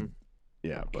question. Is Mm.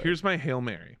 yeah. But, Here's my Hail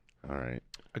Mary. all right.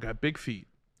 I got big feet.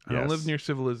 I don't live Yes. near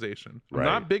civilization. I'm Right.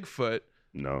 not Bigfoot,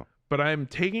 No. but I'm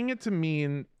taking it to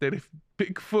mean that if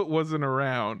Bigfoot wasn't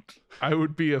around, I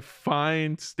would be a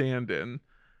fine stand-in.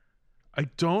 I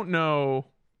don't know.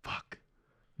 Fuck.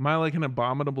 Am I like an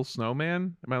abominable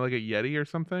snowman? Am I like a Yeti or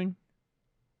something?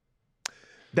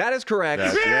 That is correct.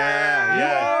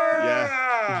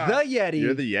 Yeah. The Yeti.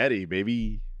 You're the Yeti,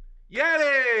 baby.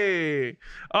 Yeti!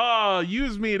 Oh,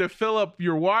 use me to fill up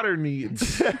your water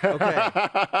needs.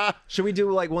 Okay. Should we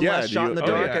do like one Yeah, last shot in the Oh,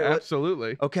 dark? yeah,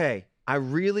 absolutely. Okay. I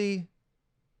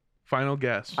Final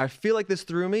guess. feel like this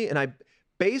threw me, and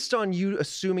based on you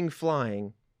assuming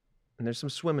flying, and there's some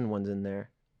swimming ones in there,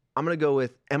 I'm gonna go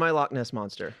with Am I Loch Ness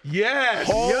Monster? Yes!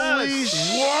 Holy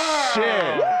Yes!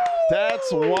 shit!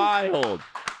 That's wild.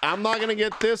 I'm not gonna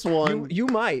get this one. You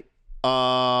might.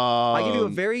 I gave you a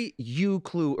very you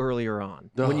clue earlier on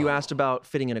when you asked about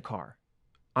fitting in a car.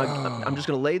 I'm just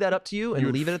gonna lay that up to you and You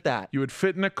would leave it at that. You would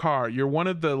fit in a car. You're one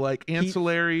of the like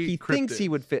ancillary. He thinks he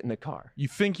cryptids. would fit in a car. You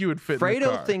think you would fit in a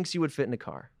Fredo car. thinks you would fit in a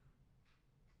car.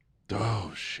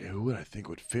 Oh shit! Who would I think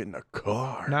would fit in a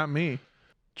car? Not me.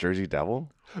 Jersey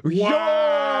Devil.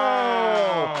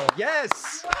 Wow.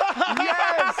 Yes.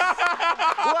 Yes.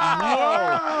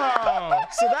 Wow.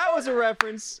 So that was a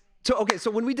reference to so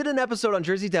when we did an episode on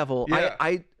Jersey Devil, Yeah.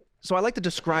 I like to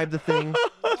describe the thing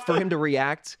for him to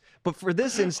react. But for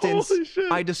this instance, Holy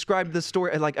shit. I described the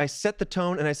story. Like I set the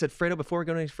tone and I said, Fredo, before we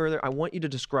go any further, I want you to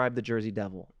describe the Jersey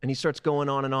Devil. And he starts going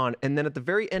on. And then at the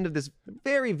very end of this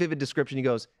very vivid description, he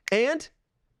goes, and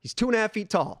he's 2.5 feet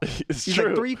tall. It's He's true.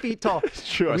 like 3 feet tall.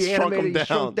 It's true. I We shrunk him animated, he down.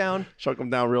 shrunk down. Shrunk him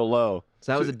down real low.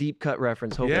 So that was a deep cut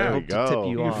reference. Hope, Yeah. I hope to There tip you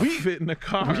you go. off. We fit in a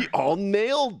car. We all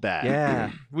nailed that.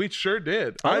 Yeah. We sure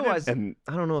did. Otherwise, And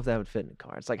I don't know if that would fit in a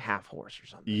car. It's like half horse or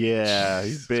something. yeah,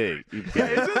 he's big. He's Yeah,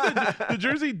 big. isn't the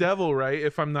Jersey Devil, right?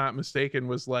 If I'm not mistaken,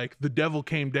 was like the devil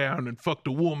came down and fucked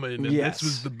a woman, and Yes. this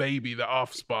was the baby, the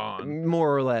offspawn.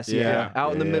 More or less, yeah. Yeah.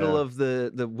 Out in the Yeah. middle of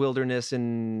the wilderness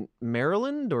in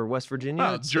Maryland or West Virginia. Oh,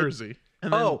 It's- Jersey.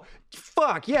 And then- Oh,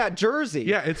 fuck. Yeah, Jersey.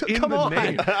 yeah, it's in Come the on.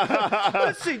 name.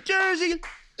 Let's see. Jersey.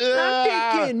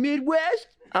 I'm thinking Midwest.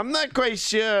 I'm not quite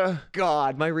sure.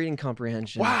 God, my reading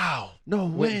comprehension Wow. No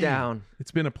way. went down. It's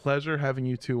been a pleasure having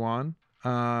you two on.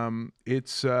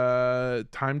 It's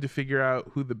time to figure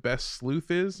out who the best sleuth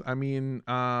is. I mean,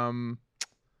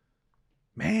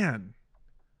 man,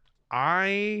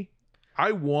 I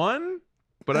won,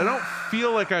 but I don't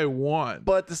feel like I won.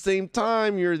 But at the same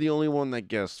time, you're the only one that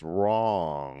guessed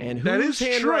wrong. And That whose is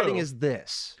handwriting true. is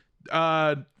this?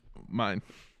 Mine.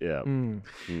 yeah.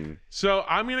 Mm. So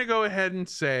I'm gonna go ahead and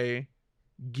say,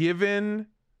 given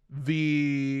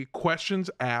the questions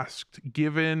asked,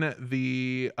 given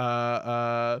the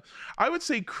I would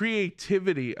say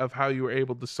creativity of how you were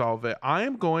able to solve it, I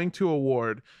am going to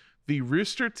award the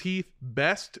Rooster Teeth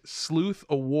Best Sleuth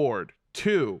Award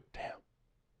to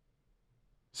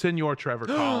Senor Trevor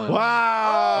Collins.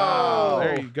 Wow.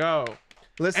 There you go.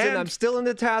 Listen, And- I'm still in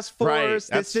the task force. Right, this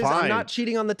that's is I'm fine. not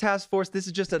cheating on the task force. This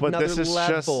is just But another this is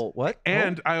level. just- What?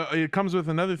 And it comes with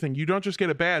another thing. You don't just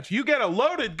get a badge; you get a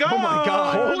loaded gun. Oh my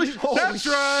God. Holy That's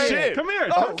right. shit. Come here.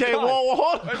 Okay, God. well,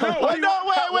 hold on. No,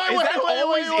 Wait, Is that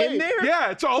always in there?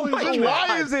 Yeah, it's always my in God. Why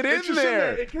there. is it It's in just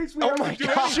there? In case we Oh have my to do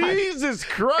God. anything. Jesus It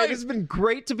Christ. has been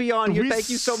great to be on here. We Thank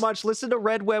you so s- much. Listen to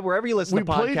Red Web wherever you listen We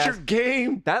to podcasts. played your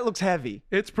game. That looks heavy.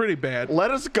 It's pretty bad. Let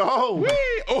us go. Whee!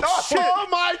 Oh, Oh, shit.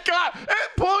 my God.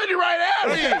 It pointed right at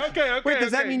me. Okay. Wait,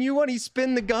 does that mean you won? He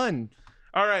spin the gun.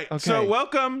 All right. So Okay.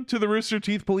 welcome to the Rooster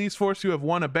Teeth Police Force. You have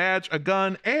won a badge, a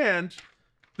gun, and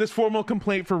this formal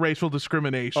complaint for racial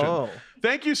discrimination. Oh.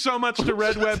 Thank you so much to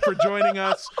Red Web for joining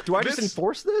us. Do I just This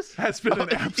enforce this? has been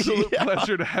an absolute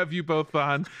pleasure to have you both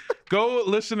on. Go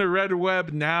listen to Red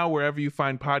Web now wherever you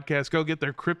find podcasts. Go get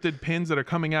their cryptid pins that are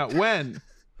coming out when?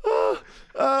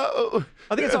 I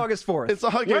think it's August 4th. It's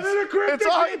August. When are the cryptid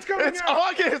It's pins coming It's out?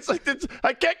 August.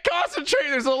 I can't concentrate.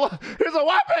 There's a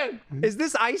weapon. Is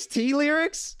this Ice-T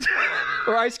lyrics?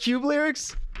 Or Ice Cube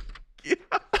lyrics?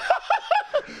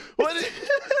 What?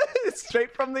 It's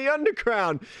straight from the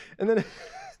underground. And then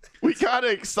We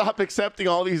gotta stop accepting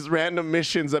all these random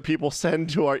missions that people send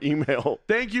to our email.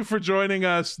 Thank you for joining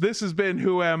us. This has been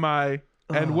Who Am I?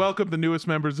 And welcome the newest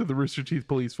members of the Rooster Teeth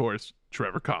Police Force,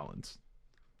 Trevor Collins.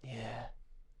 yeah.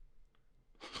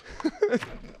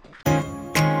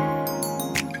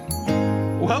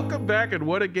 Welcome back, and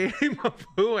what a game of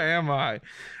Who Am I?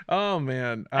 Oh,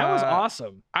 man. That was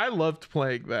awesome. I loved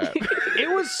playing that. It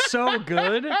was so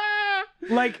good.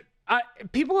 Like,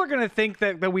 people are gonna think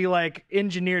that we like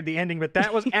engineered the ending, but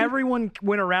that was everyone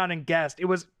went around and guessed. It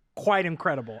was quite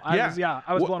incredible. I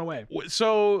was blown away.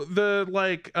 So the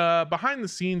behind the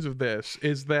scenes of this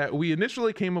is that we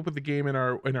initially came up with the game in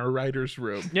our writers'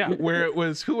 room, Yeah. where it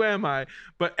was Who Am I,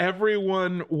 but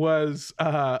everyone was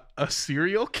a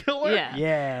serial killer,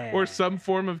 Yeah. or some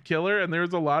form of killer, and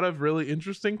there's a lot of really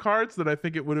interesting cards that I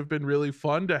think it would have been really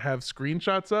fun to have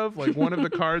screenshots of. Like one of the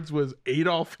cards was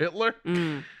Adolf Hitler.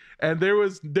 And there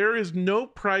is no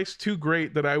price too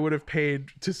great that I would have paid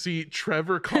to see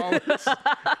Trevor Collins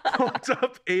hold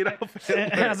up Adolf Hitler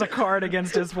It has a card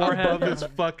against his forehead. above his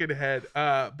fucking head.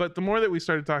 But the more that we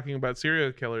started talking about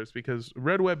serial killers, because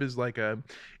Red Web is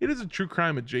it is a true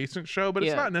crime adjacent show, but it's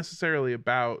Yeah. not necessarily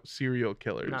about serial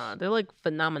killers. Nah, they're like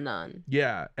phenomenon.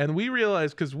 Yeah, and we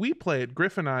realized because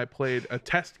Griff and I played a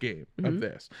test game of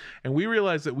this, and we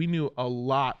realized that we knew a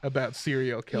lot about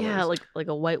serial killers. Yeah, like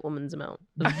a white woman's amount.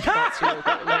 About serial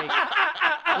killer.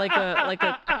 Like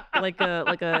like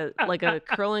a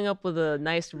curling up with a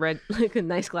nice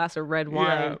glass of red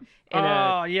wine. And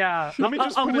Oh yeah. Let me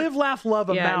just a put it- live, laugh, love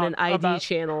and amount. an ID about-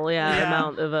 channel, Yeah.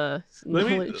 amount of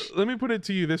knowledge. Let me put it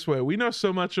to you this way: we know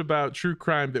so much about true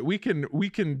crime that we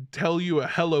can tell you a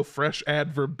HelloFresh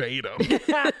ad verbatim.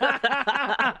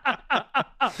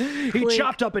 He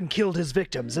chopped up and killed his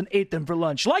victims and ate them for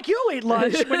lunch, like you ate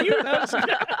lunch when you.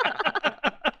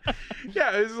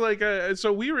 Yeah, it's like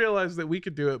so we realized that we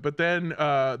could do it, but then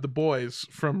the boys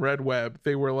from Red Web,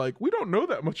 they were like, we don't know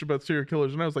that much about serial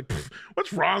killers, and I was like,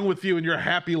 what's wrong with you and your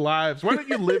happy lives? Why don't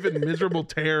you live in miserable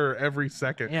terror every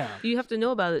second? Yeah. You have to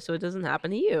know about it so it doesn't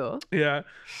happen to you. Yeah.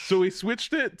 So we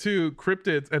switched it to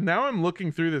cryptids, and now I'm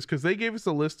looking through this because they gave us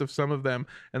a list of some of them,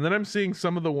 and then I'm seeing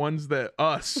some of the ones that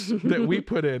we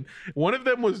put in. One of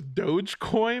them was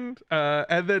Dogecoin,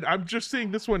 and then I'm just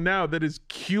seeing this one now that is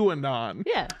QAnon.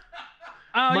 Yeah.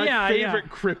 Oh My yeah. favorite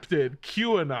cryptid,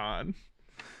 QAnon.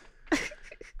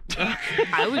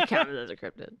 I would count it as a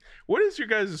cryptid. What is your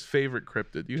guys' favorite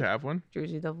cryptid? Do you have one?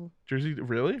 Jersey Devil. Jersey?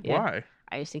 Really? Yeah. Why?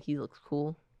 I just think he looks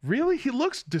cool. Really? He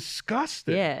looks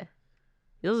disgusting. Yeah.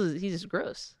 He's just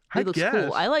gross. He I looks guess.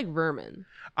 cool. I like vermin.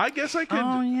 I guess I could.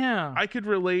 Oh yeah. I could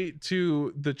relate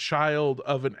to the child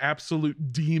of an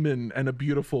absolute demon and a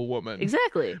beautiful woman.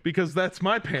 Exactly. Because that's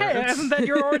my Hey, parents. isn't that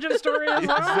your origin story as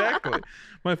well? Exactly.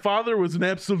 My father was an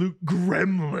absolute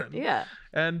gremlin. Yeah.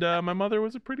 And my mother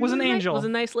was a pretty Was an lady. angel. Was a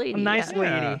nice lady. A nice yeah.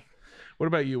 lady. Yeah. What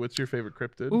about you? What's your favorite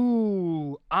cryptid?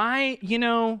 Ooh, I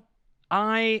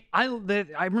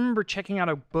remember checking out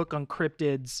a book on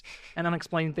cryptids and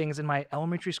unexplained things in my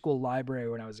elementary school library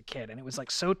when I was a kid, and it was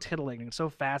like so titillating and so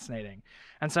fascinating.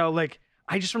 And so like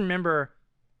I just remember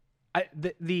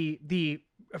the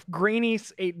grainy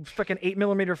fucking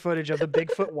 8mm footage of the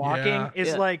Bigfoot walking Yeah. is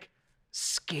Yeah. like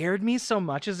scared me so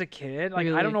much as a kid. Like I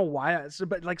Really? don't know why,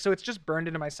 so it's just burned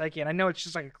into my psyche. And I know it's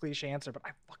just like a cliche answer, but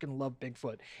I fucking love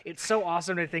Bigfoot. It's so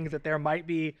awesome to think that there might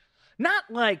be not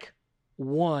like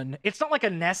one. It's not like a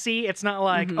Nessie. It's not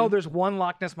like Mhm. oh, there's one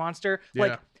Loch Ness monster. Yeah.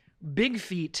 Like big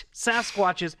feet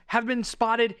Sasquatches have been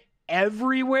spotted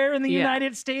everywhere in the Yeah.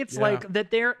 United States. Yeah. Like that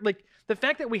they're like the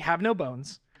fact that we have no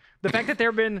bones. The fact that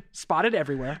they've been spotted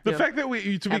everywhere. The Yeah. fact that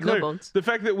we, to be Have no clear, bones. the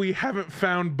fact that we haven't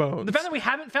found bones. The fact that we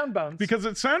haven't found bones. because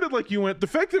it sounded like you went, the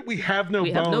fact that we have no, We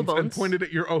have bones, no and bones. pointed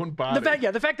at your own body.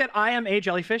 the fact that I am a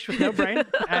jellyfish with no brain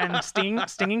and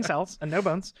stinging cells and no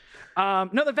bones. No,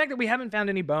 the fact that we haven't found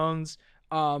any bones.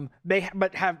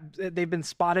 They've been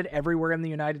spotted everywhere in the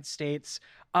United States.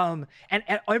 And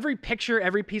every picture,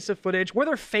 every piece of footage,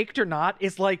 whether faked or not,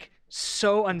 is like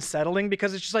so unsettling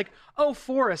because it's just like, oh,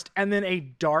 forest, and then a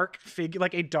dark figure,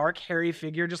 like a dark hairy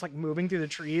figure, just like moving through the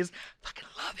trees. Fucking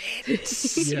love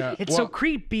it. Yeah. It's so Well,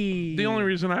 creepy. The only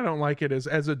reason I don't like it is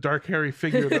as a dark hairy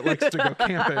figure that likes to go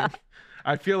camping.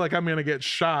 I feel like I'm gonna get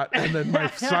and then my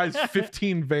size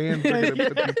 15 vans are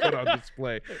gonna be put on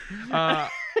display.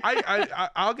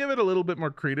 I'll give it a little bit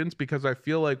more credence because I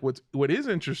feel like what is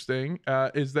interesting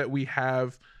is that we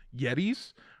have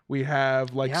Yetis. We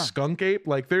have like Yeah. skunk ape.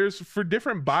 Like there's for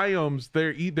different biomes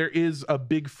there is a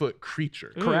Bigfoot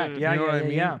creature. correct. Yeah, You know yeah, what I yeah,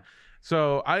 mean? yeah.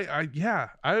 So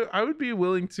I would be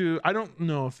willing to. I don't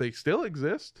know if they still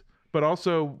exist, but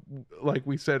also like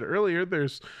we said earlier,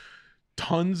 there's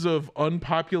tons of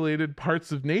unpopulated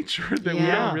parts of nature that we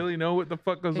Yeah. don't really know what the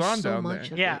fuck goes There's on so down much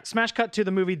there. of Yeah, it. smash cut to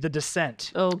the movie The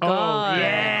Descent. Oh god.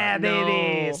 Yeah,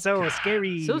 baby. No. So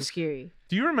scary. So scary.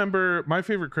 Do you remember my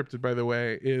favorite cryptid, by the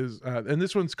way, is and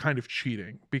this one's kind of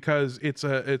cheating because it's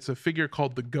a figure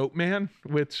called the Goat Man,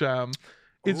 which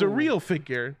is a real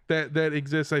figure that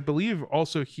exists, I believe,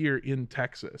 also here in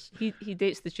Texas. He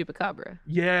dates the chupacabra.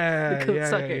 Yeah, The goat yeah,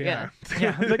 sucker, yeah.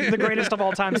 Yeah, the greatest of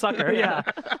all time sucker. Yeah.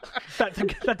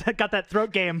 That got that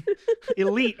throat game.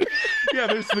 Elite. Yeah,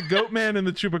 there's the Goat Man and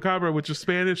the Chupacabra, which is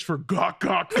Spanish for Gawk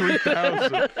Gawk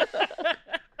 3000.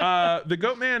 The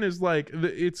Goat Man is like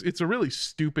it's a really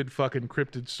stupid fucking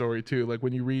cryptid story too. Like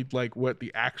when you read like what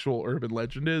the actual urban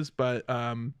legend is, but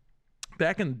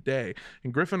back in the day,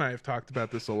 and Griff and I have talked about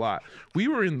this a lot, we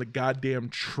were in the goddamn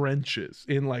trenches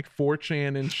in like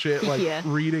 4chan and shit, like Yeah.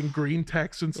 reading green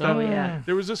text and stuff. Oh, yeah.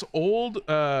 There was this old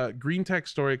green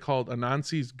text story called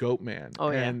Anansi's Goat Man.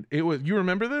 Oh, yeah. And it was, you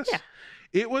remember this? Yeah.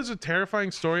 It was a terrifying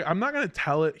story. I'm not going to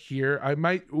tell it here.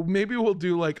 Maybe we'll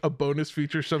do like a bonus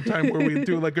feature sometime where we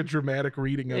do like a dramatic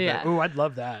reading of Yeah. it. Ooh, I'd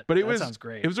love that. But That sounds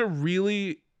great. It was a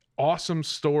really awesome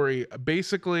story,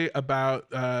 basically about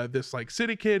this like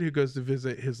city kid who goes to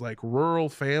visit his like rural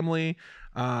family,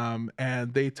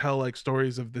 and they tell like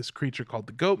stories of this creature called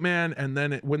the Goat Man. And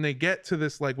then when they get to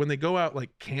this, like when they go out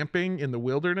like camping in the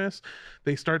wilderness,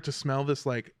 they start to smell this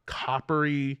like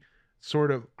coppery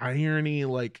sort of irony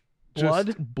like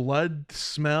Blood? blood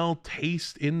smell,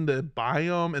 taste in the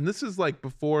biome. And this is like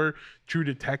before True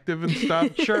Detective and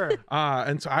stuff. Sure.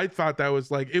 And so I thought that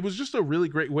was like, it was just a really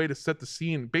great way to set the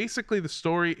scene. Basically, the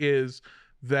story is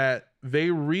that they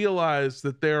realize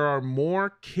that there are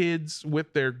more kids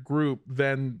with their group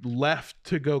than left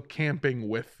to go camping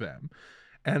with them.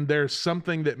 And there's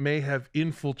something that may have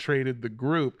infiltrated the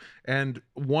group, and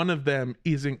one of them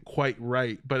isn't quite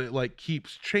right, but it like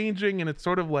keeps changing, and it's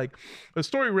sort of like a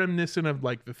story reminiscent of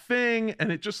like The Thing.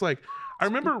 And it just like, I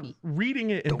remember reading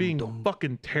it and being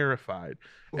fucking terrified.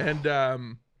 And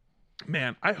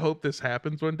man, I hope this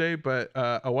happens one day. But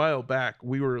a while back,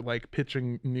 we were like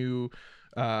pitching new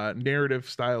narrative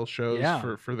style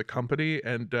shows for the company,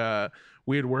 and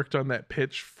we had worked on that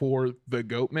pitch for The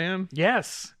Goat Man.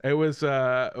 Yes. It was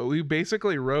we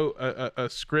basically wrote a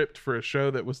script for a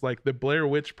show that was like the Blair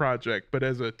Witch Project, but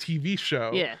as a TV show.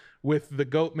 Yeah. With The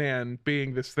Goat Man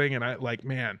being this thing. And I like,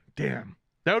 man, damn,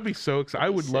 that would be so exciting. I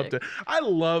would love to. I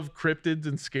love cryptids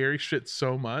and scary shit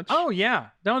so much. Oh yeah.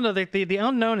 No, the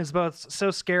unknown is both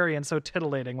so scary and so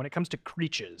titillating when it comes to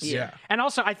creatures. Yeah. And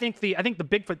also I think the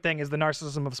Bigfoot thing is the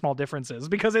narcissism of small differences,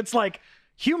 because it's like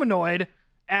humanoid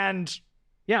and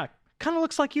yeah, kind of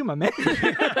looks like you, my man.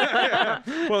 Yeah.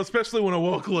 Well, especially when a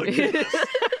woke look.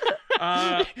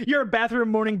 You're a bathroom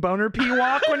morning boner pee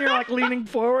walk when you're like leaning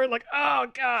forward, like, oh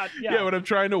god. Yeah, when I'm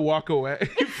trying to walk away.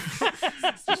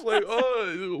 It's just like,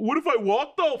 oh, what if I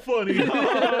walked all funny?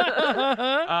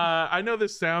 I know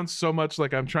this sounds so much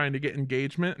like I'm trying to get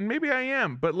engagement, and maybe I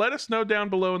am, but let us know down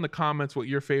below in the comments what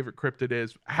your favorite cryptid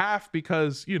is. Half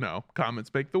because, you know,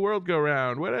 comments make the world go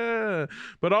round,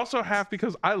 but also half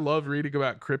because I love reading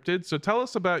about cryptids. So tell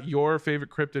us about your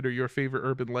favorite cryptid or your favorite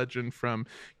urban legend from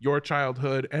your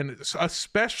childhood, and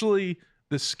especially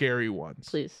the scary ones.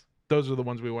 Please. Those are the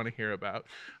ones we want to hear about.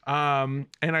 And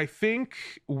I think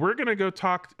we're going to go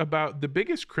talk about the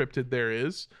biggest cryptid there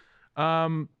is,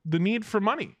 the need for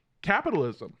money,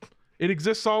 capitalism. It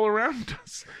exists all around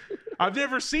us. I've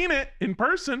never seen it in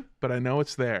person, but I know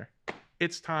it's there.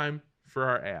 It's time for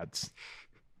our ads.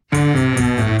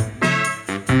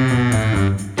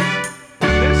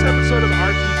 This episode of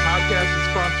RT Podcast is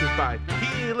sponsored by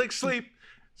Helix Sleep.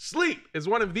 Sleep is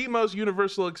one of the most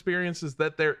universal experiences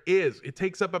that there is. It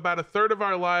takes up about a third of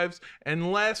our lives,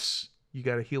 unless you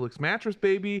got a Helix mattress,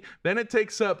 baby. Then it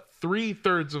takes up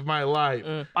 3/3 of my life.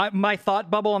 My thought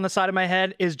bubble on the side of my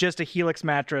head is just a Helix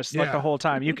mattress, like Yeah. the whole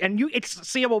time. It's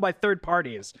seeable by third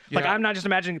parties. Like Yeah. I'm not just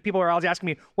imagining. People are always asking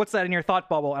me, "What's that in your thought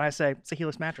bubble?" And I say, "It's a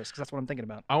Helix mattress," because that's what I'm thinking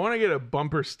about. I want to get a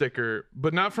bumper sticker,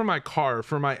 but not for my car,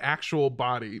 for my actual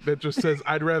body, that just says,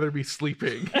 I'd rather be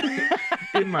sleeping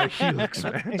in my Helix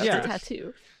mattress. Yeah.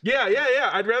 Tattoo. Yeah.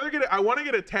 I want to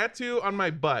get a tattoo on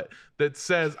my butt that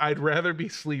says, I'd rather be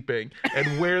sleeping,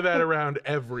 and wear that around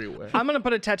everywhere. I'm gonna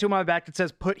put a tattoo on my back that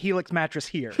says "Put Helix mattress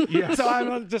here." Yes. So I'm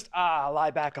gonna just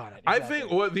lie back on it. I Exactly.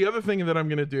 think what the other thing that I'm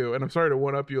gonna do, and I'm sorry to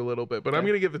one up you a little bit, but I'm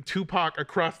gonna get the Tupac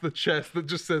across the chest that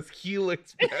just says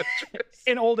Helix mattress.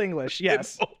 in Old English,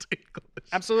 yes, In Old English.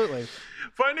 absolutely.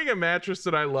 Finding a mattress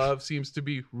that I love seems to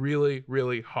be really,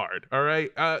 really hard. All right.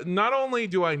 Not only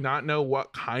do I not know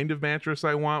what kind of mattress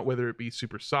I want, whether it be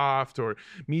super soft or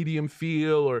medium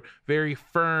feel or very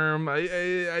firm,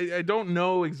 I don't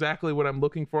know exactly what I'm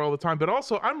looking for all the time, but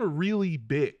also I'm really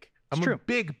big. I'm true. a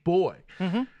big boy.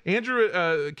 Mhm.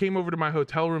 Andrew came over to my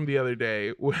hotel room the other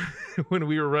day when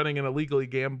we were running an illegally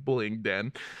gambling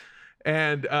den,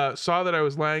 and saw that I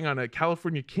was lying on a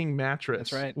California King mattress.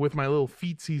 That's right. With my little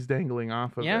feetsies dangling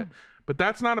off of Yeah. it. But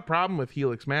that's not a problem with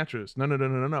Helix mattress.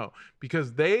 No.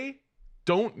 Because they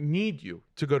don't need you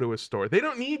to go to a store. They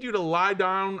don't need you to lie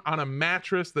down on a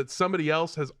mattress that somebody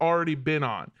else has already been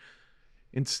on.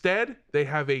 Instead, they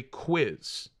have a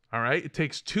quiz. All right. It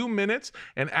takes 2 minutes.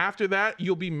 And after that,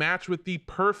 you'll be matched with the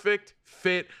perfect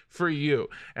fit for you.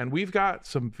 And we've got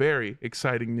some very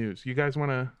exciting news. You guys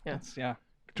want to Yeah.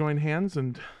 join hands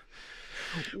and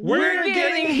We're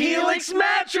getting Helix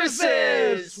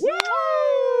mattresses!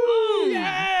 Woo!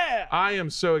 Yeah. I am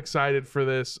so excited for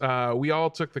this. We all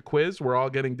took the quiz. We're all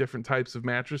getting different types of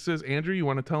mattresses. Andrew, you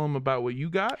want to tell them about what you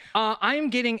got? I am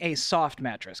getting a soft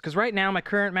mattress because right now my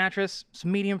current mattress is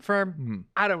medium firm.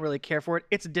 I don't really care for it.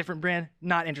 It's a different brand.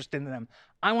 Not interested in them.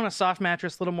 I want a soft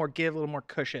mattress, a little more give, a little more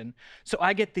cushion. So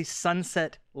I get the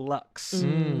Sunset Luxe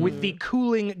with the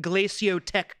cooling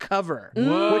Glaciotech cover,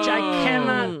 which I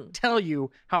cannot tell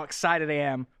you how excited I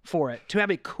am for it. To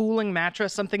have a cooling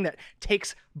mattress, something that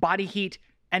takes body heat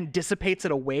and dissipates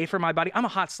it away from my body. I'm a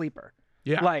hot sleeper.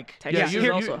 Yeah. Like, Texas is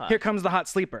here, also hot. here comes the hot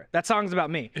sleeper. That song's about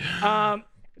me.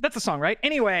 That's a song, right?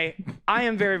 Anyway, I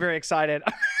am very, very excited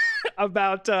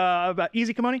about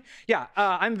Easy Kimoni. Yeah,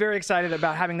 I'm very excited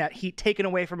about having that heat taken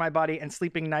away from my body and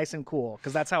sleeping nice and cool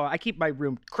because that's how I keep my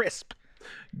room crisp.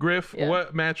 Griff, Yeah.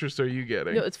 what mattress are you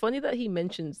getting? It's funny that he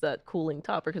mentions that cooling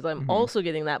topper because I'm also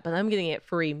getting that, but I'm getting it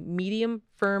for a medium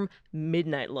firm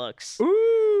midnight lux.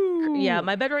 Ooh. Yeah,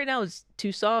 my bed right now is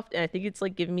too soft, and I think it's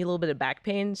like giving me a little bit of back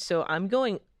pain. So I'm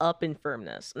going up in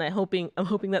firmness, and I'm hoping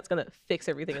that's gonna fix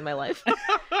everything in my life.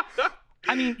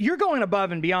 I mean, you're going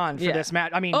above and beyond for Yeah. this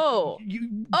match. I mean, Oh.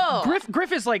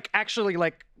 Griff is like actually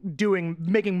like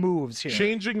making moves here.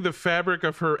 Changing the fabric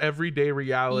of her everyday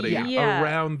reality Yeah.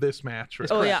 around this mattress.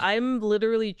 Oh yeah, I'm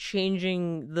literally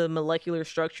changing the molecular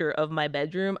structure of my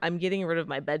bedroom. I'm getting rid of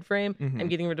my bed frame. I'm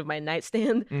getting rid of my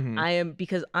nightstand.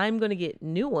 Because I'm gonna get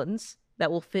new ones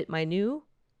that will fit my new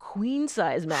queen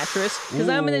size mattress because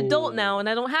I'm an adult now and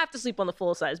I don't have to sleep on the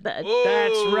full size bed.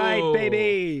 That's right, Oh.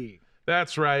 baby.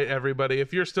 That's right, everybody.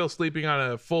 If you're still sleeping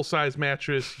on a full-size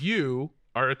mattress, you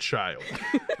are a child.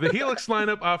 The Helix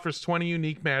lineup offers 20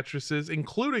 unique mattresses,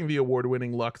 including the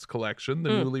award-winning Luxe collection, the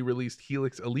newly released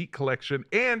Helix Elite collection,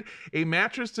 and a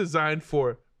mattress designed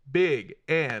for big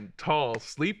and tall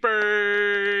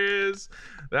sleepers.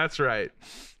 That's right.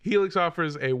 Helix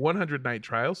offers a 100-night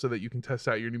trial so that you can test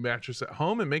out your new mattress at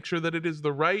home and make sure that it is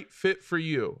the right fit for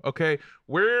you. Okay,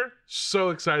 we're so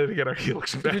excited to get our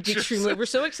Helix mattress. We're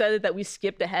so excited that we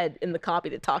skipped ahead in the copy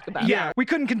to talk about Yeah, we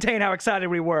couldn't contain how excited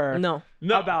we were. it. No.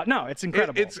 It's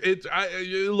incredible.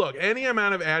 Look, any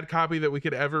amount of ad copy that we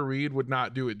could ever read would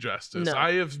not do it justice. No.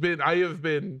 I have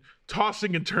been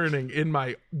tossing and turning in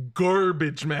my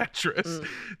garbage mattress,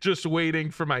 just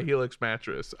waiting for my Helix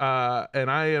mattress.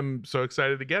 And I am so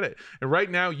excited to get it. And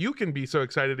right now, you can be so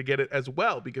excited to get it as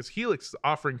well because Helix is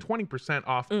offering 20%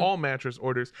 off all mattress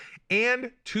orders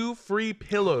and 2 free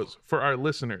pillows for our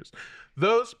listeners.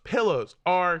 Those pillows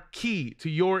are key to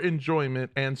your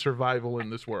enjoyment and survival in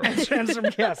this world.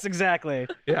 Yes, exactly.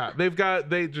 Yeah,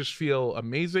 they just feel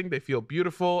amazing. They feel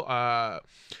beautiful.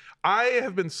 I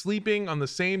have been sleeping on the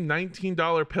same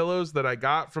 $19 pillows that I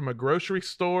got from a grocery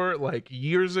store like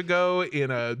years ago in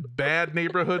a bad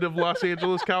neighborhood of Los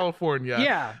Angeles, California.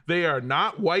 Yeah. They are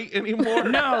not white anymore.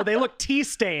 No, they look tea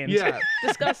stained. Yeah.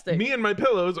 Disgusting. Me and my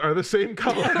pillows are the same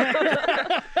color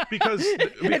because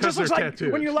It just they're looks like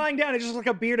tattooed. when you're lying down, it just looks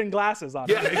like a beard and glasses on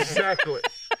it. Yeah, exactly.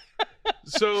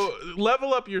 So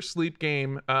level up your sleep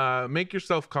game, make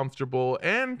yourself comfortable,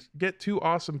 and get 2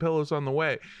 awesome pillows on the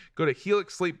way. Go to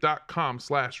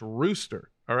helixsleep.com/rooster.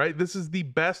 All right, this is the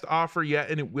best offer yet,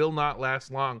 and it will not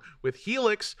last long. With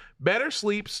Helix, better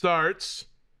sleep starts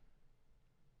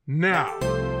now.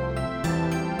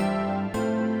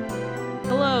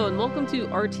 Hello and welcome to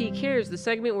RT Cares, the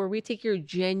segment where we take your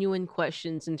genuine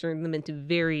questions and turn them into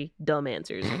very dumb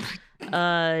answers.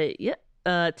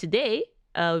 Today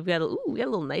we've got a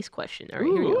little nice question. All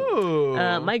right, here we go.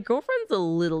 Ooh. My girlfriend's a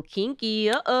little kinky.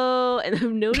 And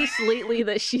I've noticed lately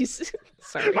that she's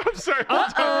sorry. I'm sorry.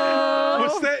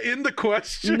 Was that in the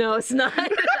question? No, it's not.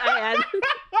 I had.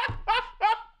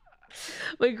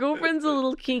 My girlfriend's a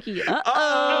little kinky.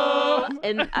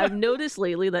 And I've noticed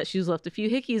lately that she's left a few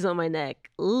hickeys on my neck.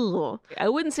 Ooh. I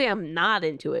wouldn't say I'm not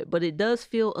into it, but it does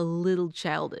feel a little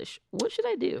childish. What should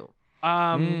I do?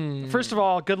 First of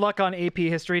all, good luck on AP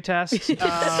history test.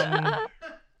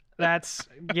 That's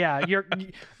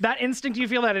that instinct you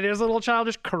feel that it is a little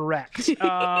childish, correct.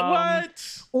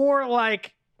 What? Or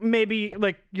like maybe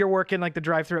like you're working like the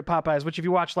drive-thru at Popeyes, which if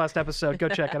you watched last episode, go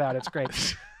check it out. It's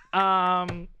great.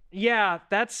 Yeah,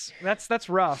 that's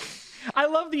rough. I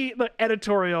love the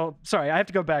editorial. Sorry, I have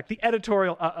to go back. The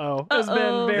editorial has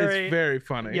been very It's very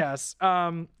funny. yes.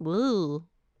 Woo.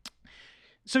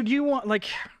 So do you want like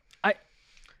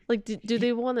Do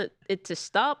they want it to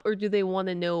stop, or do they want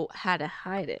to know how to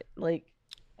hide it? Like,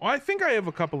 Well, I think I have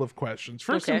a couple of questions.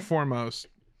 First and Okay. foremost,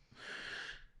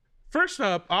 first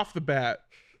up, off the bat,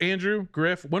 Andrew,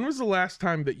 Griff, when was the last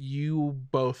time that you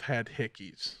both had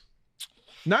hickeys?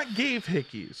 Not gave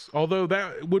hickeys, although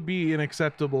that would be an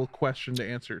acceptable question to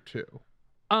answer too.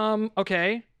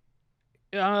 okay.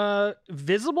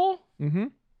 Visible? Mm-hmm.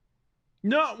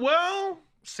 No, well,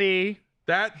 See.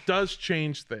 that does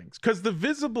change things because the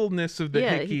visibleness of the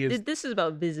hickey is. this is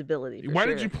about visibility. Why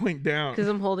did you point down? Because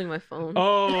I'm holding my phone.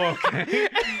 Oh, okay.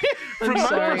 From my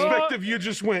sorry. perspective, you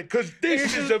just went, because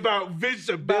this is about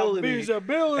visibility.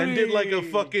 Visibility. And did like a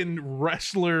fucking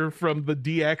wrestler from the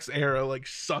DX era, like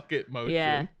suck it motion.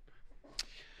 Yeah.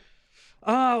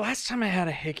 Last time I had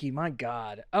a hickey, my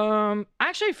God.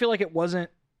 Actually, I feel like it wasn't.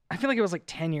 I feel like it was like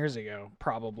 10 years ago,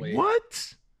 probably.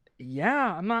 What?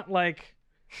 Yeah, I'm not like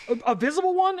a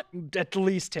visible one. At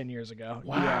least 10 years ago.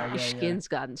 Wow. Yeah, Your skin's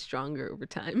gotten stronger over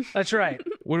time. That's right.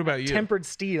 What about you? Tempered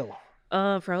steel.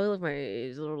 Probably like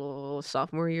my little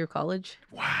sophomore year of college.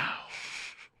 Wow.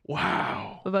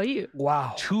 What about you?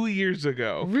 Wow. 2 years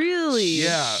ago. Really?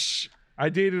 Yeah. I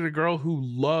dated a girl who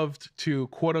loved to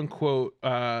quote unquote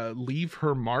leave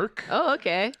her mark. Oh,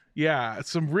 okay. Yeah,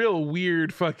 some real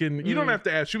weird fucking. You don't have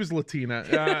to ask. She was Latina.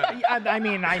 I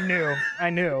mean, I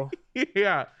knew.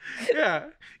 Yeah.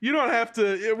 You don't have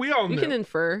to. We all knew. You can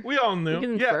infer. We all knew. You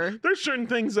can Yeah, infer. there's certain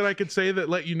things that I could say that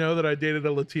let you know that I dated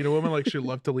a Latina woman. Like she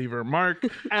loved to leave her mark.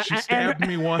 She stabbed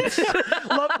me once.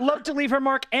 love to leave her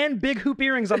mark and big hoop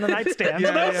earrings on the nightstand.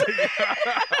 Yeah.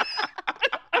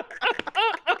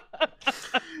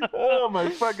 Oh my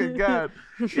fucking god.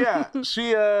 Yeah,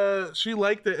 she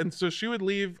liked it, and so she would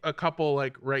leave a couple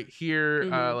like right here,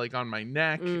 like on my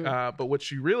neck. But what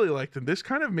she really liked, and this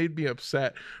kind of made me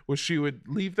upset, was she would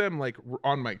leave them like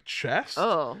on my chest.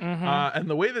 Oh. And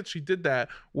the way that she did that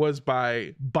was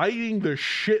by biting the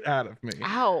shit out of me.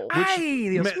 Ow. Ay,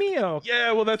 Dios me- mío.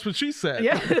 Yeah, well, that's what she said.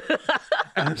 Yeah.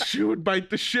 And she would bite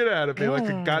the shit out of me like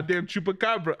a goddamn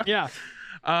chupacabra. Yeah.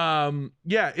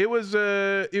 It was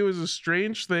a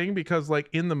strange thing because like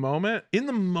in the moment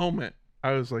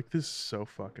I was like, this is so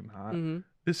fucking hot.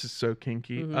 This is so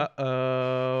kinky.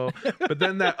 Uh-oh. But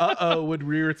then that uh-oh would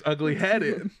rear its ugly head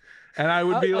in, and I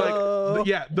would be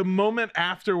like, the moment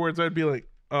afterwards I'd be like,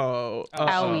 oh,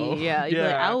 Owie. Yeah. You'd be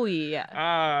like, owie. Yeah.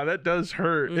 Ah, that does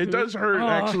hurt. It does hurt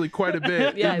actually quite a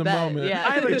bit Yeah, in the I bet. moment. Yeah.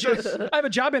 I have a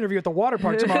job interview at the water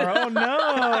park tomorrow. Oh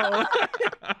no.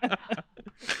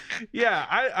 Yeah,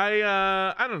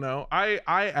 I don't know. I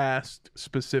asked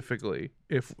specifically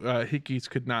if hickeys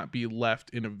could not be left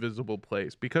in a visible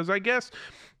place because I guess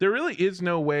there really is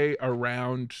no way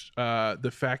around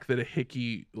the fact that a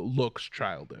hickey looks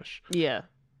childish. Yeah.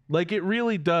 Like it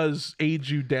really does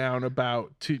age you down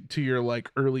about to your like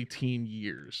early teen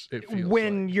years. It feels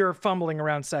When like. you're fumbling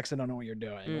around sex and don't know what you're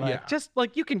doing. Like, Yeah. just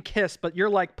like you can kiss, but you're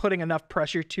like putting enough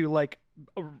pressure to like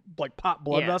pop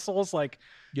blood Yeah. vessels. Like,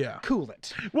 Yeah. cool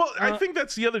it. Well, I think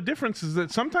that's the other difference is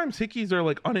that sometimes hickeys are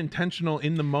like unintentional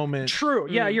in the moment. True.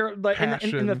 Yeah, you're like in the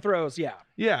Passion. throes. Yeah.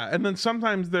 Yeah, and then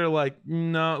sometimes they're like,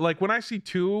 no, like when I see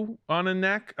two on a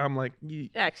neck, I'm like,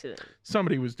 Accident.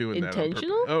 somebody was doing that.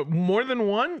 Intentional? More than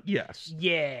one? Yes.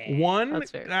 Yeah. One?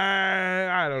 That's fair.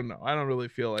 I don't know. I don't really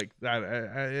feel like that.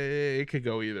 It could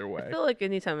go either I way. feel like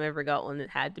anytime I ever got one,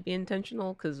 it had to be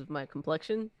intentional because of my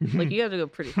complexion. Like you have to go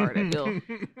pretty hard. I feel.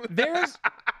 There's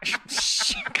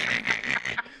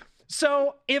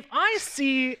so if I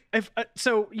see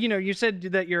so you know you said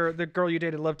that the girl you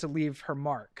dated loved to leave her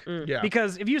mark. Yeah.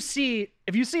 Because if you see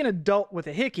an adult with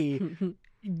a hickey,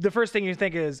 the first thing you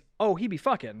think is, oh, he be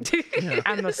fucking,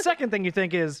 and the second thing you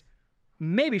think is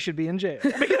maybe should be in jail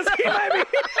because he might be.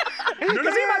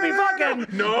 Because he might be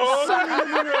fucking. No.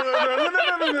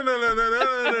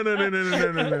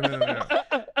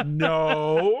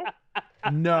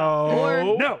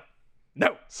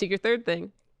 No. Secret third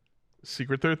thing.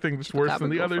 Secret third thing that's worse than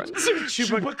the Chupacabra others. girlfriend.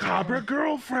 Chupacabra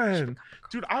girlfriend.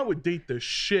 Dude, I would date the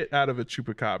shit out of a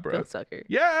chupacabra. Goat sucker.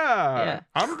 Yeah.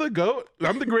 I'm the goat.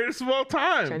 I'm the greatest of all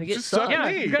time. Trying to get Just suck sucked.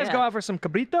 Yeah, me. you guys go out for some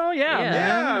cabrito? Yeah, man.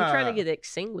 Yeah. I'm trying to get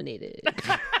exsanguinated.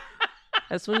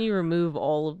 That's when you remove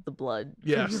all of the blood. from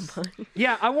your Yes. body.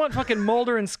 Yeah, I want fucking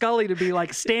Mulder and Scully to be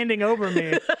like standing over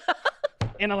me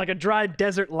in like a dry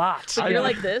desert lot. So you're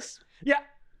like this. Yeah.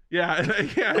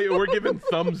 Yeah, we're giving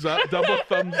thumbs up, double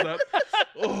thumbs up.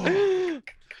 Oh,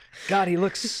 God, he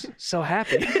looks so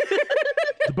happy.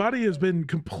 the body has been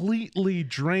completely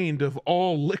drained of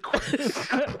all liquids.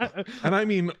 And I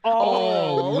mean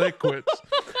all liquids.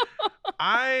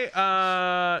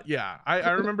 I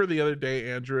remember the other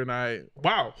day Andrew and I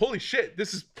holy shit,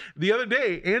 the other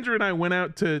day Andrew and I went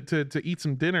out to eat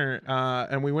some dinner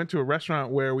and we went to a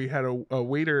restaurant where we had a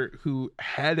waiter who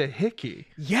had a hickey.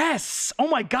 Yes. Oh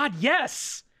my God,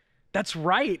 yes. That's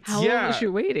right. How old was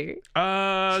your waiter?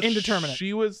 Indeterminate.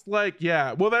 She was like,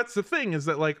 yeah. Well, that's the thing is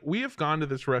that like we have gone to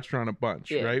this restaurant a bunch,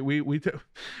 Yeah. right?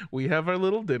 We have our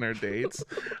little dinner dates.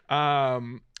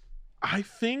 I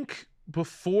think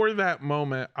before that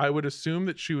moment, I would assume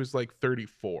that she was like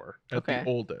 34 at the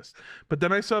oldest. But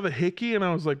then I saw the hickey and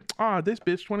I was like, this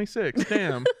bitch 26.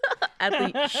 Damn. At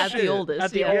the oldest.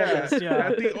 At the yeah. oldest. Yeah.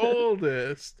 At the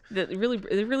oldest. It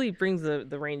really brings the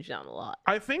range down a lot.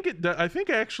 I think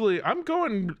actually I'm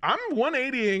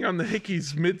 180ing on the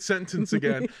hickeys mid-sentence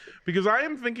again because I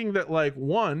am thinking that like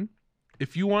one,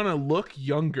 if you want to look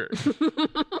younger,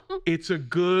 it's a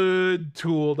good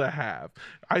tool to have.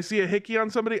 I see a hickey on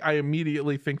somebody, I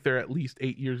immediately think they're at least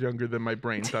 8 years younger than my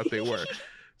brain thought they were.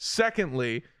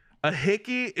 Secondly, a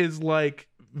hickey is like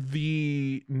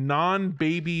the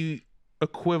non-baby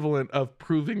equivalent of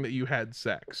proving that you had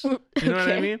sex. You know what I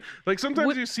Okay. mean? Like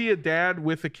sometimes you see a dad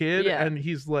with a kid Yeah. and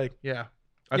he's like, yeah,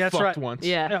 I Yeah, that's fucked right. once.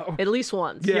 Yeah, No. at least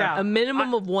once. Yeah. A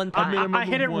minimum of one time. minimum I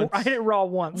hit it. once. I hit it raw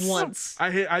once. Once.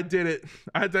 I did it.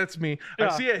 That's me.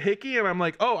 Yeah. I see a hickey and I'm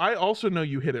like, oh, I also know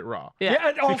you hit it raw.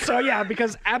 Yeah. Also, yeah,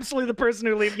 because absolutely the person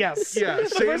who leaves. Yes. Yeah, The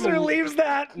same person who leaves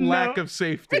that. Lack no. of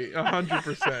safety,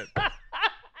 100%.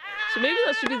 So maybe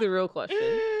that should be the real question.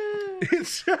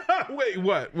 It's, wait,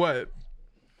 what?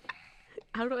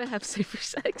 How do I have safer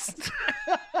sex?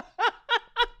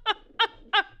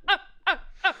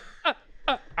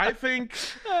 I think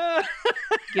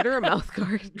Get her a mouth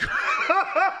guard.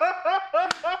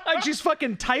 Like she's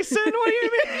fucking Tyson. What do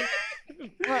you mean?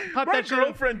 Pop my that shit in.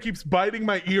 girlfriend keeps biting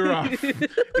my ear off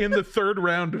in the third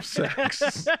round of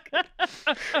sex.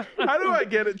 How do I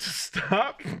get it to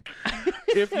stop?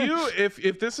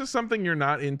 If this is something you're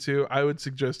not into, I would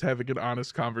suggest having an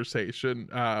honest conversation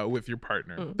with your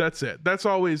partner. That's it. That's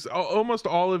always almost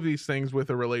all of these things with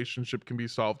a relationship can be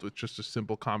solved with just a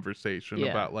simple conversation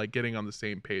Yeah. about like getting on the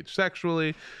same page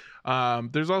sexually.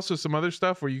 There's also some other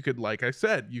stuff where you could, like I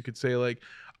said, you could say like,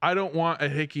 I don't want a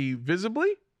hickey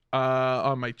visibly.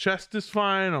 On my chest is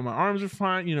fine. On my arms are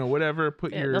fine. You know, whatever.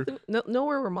 Put Yeah, your nothing,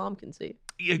 nowhere where mom can see.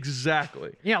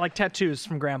 exactly. Yeah, like tattoos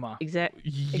from grandma.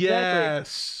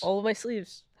 Yes. All of my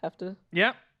sleeves have to.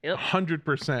 Yep.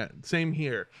 100%. Same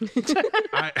here.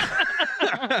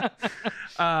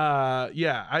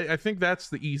 I think that's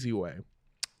the easy way.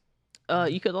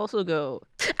 You could also go,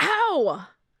 ow!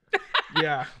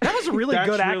 Yeah. That was really That's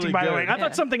good acting, really by the way. good. I Yeah.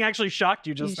 thought something actually shocked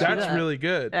you just You then. should. That's really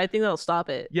good. I think that'll stop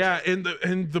it. Yeah, and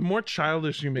the more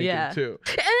childish you make Yeah. it too.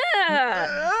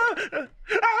 Ah!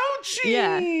 Ouchie!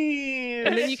 Yeah.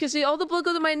 And then you can see all the blood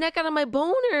go to my neck out of my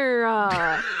boner.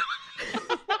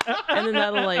 And then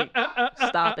that'll like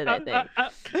stop it, I think. I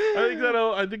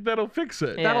think that'll fix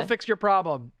it. Yeah. That'll fix your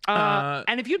problem.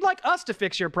 And if you'd like us to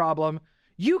fix your problem,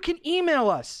 you can email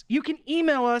us. You can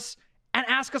email us and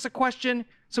ask us a question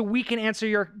so we can answer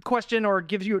your question or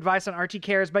give you advice on RT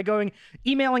Cares by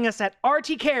emailing us at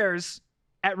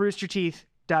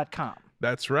rtcares@roosterteeth.com.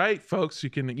 That's right, folks. You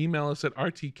can email us at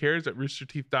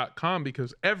rtcares@roosterteeth.com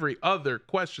because every other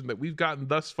question that we've gotten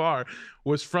thus far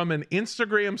was from an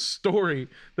Instagram story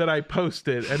that I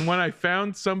posted. And when I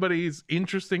found somebody's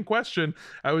interesting question,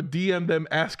 I would DM them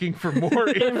asking for more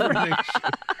information.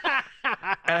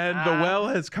 And the well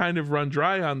has kind of run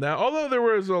dry on that. Although there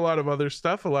was a lot of other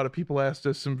stuff. A lot of people asked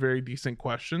us some very decent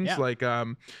questions, Yeah. like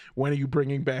when are you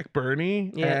bringing back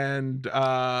Bernie? Yeah. And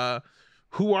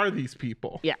who are these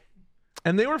people? Yeah.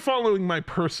 And they were following my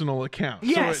personal account.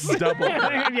 Yes. So it doubled.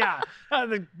 Yeah.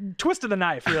 The twist of the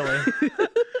knife, really.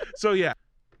 So yeah.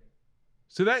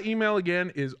 So that email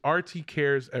again is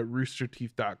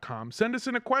rtcares@roosterteeth.com. Send us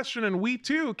in a question and we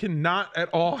too can not at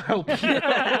all help you.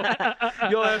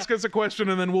 You'll ask us a question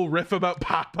and then we'll riff about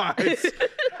Popeyes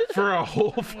for a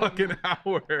whole fucking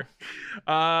hour.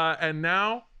 And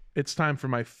now it's time for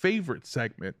my favorite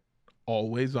segment,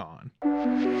 Always On.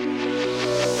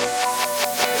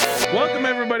 Welcome,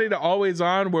 everybody, to Always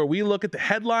On, where we look at the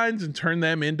headlines and turn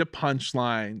them into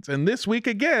punchlines. And this week,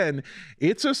 again,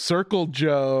 it's a circle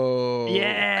joke.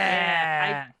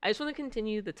 Yeah. I just want to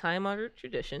continue the time-honored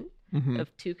tradition Mhm.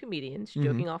 of two comedians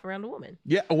joking off around a woman.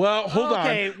 Yeah, well, hold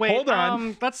Okay, on. wait. Hold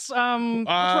on. Let's run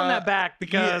that back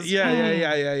because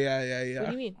Yeah. What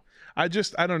do you mean? I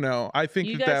don't know. I think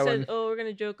You that guys said, one. "Oh, we're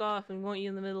gonna joke off and want you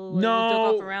in the middle. and No. we'll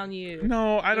joke off around you."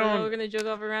 No, I You know, don't. we're gonna joke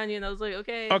off around you, and I was like,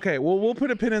 "Okay." Okay, well, we'll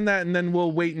put a pin in that and then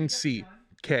we'll wait and see.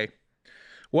 Okay.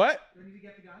 What?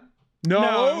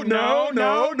 No.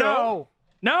 No.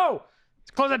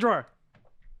 Close that drawer.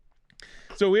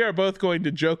 So we are both going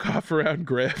to joke off around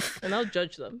Griff. And I'll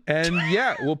judge them. And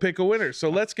yeah, we'll pick a winner. So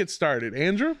let's get started.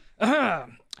 Andrew?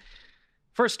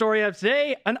 First story of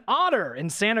today, an otter in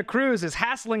Santa Cruz is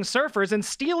hassling surfers and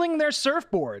stealing their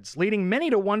surfboards, leading many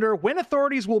to wonder when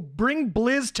authorities will bring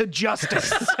Blizz to justice.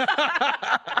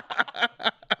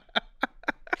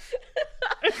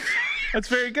 That's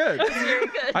very good.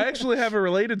 I actually have a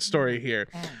related story here.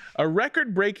 A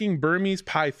record-breaking Burmese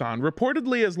python,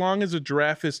 reportedly as long as a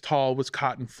giraffe is tall, was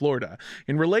caught in Florida.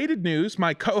 In related news,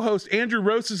 my co-host Andrew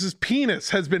Rosas'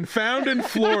 penis has been found in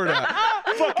Florida.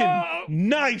 Fucking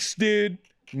nice, dude.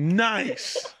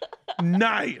 Nice.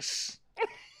 Nice,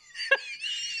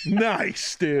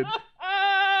 dude.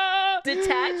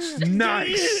 Detached.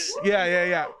 Nice.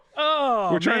 Yeah.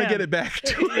 Oh, We're trying man. to get it back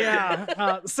to you.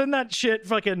 Yeah, send that shit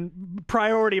fucking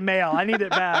priority mail. I need it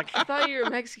back. I thought you were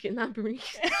Mexican, not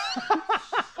Burmese.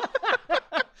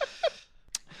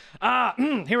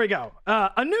 Here we go.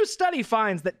 A new study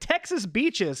finds that Texas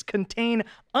beaches contain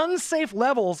unsafe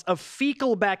levels of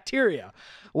fecal bacteria.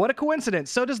 What a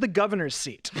coincidence. So does the governor's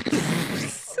seat.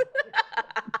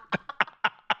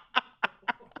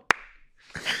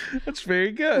 That's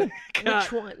very good.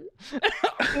 Which one?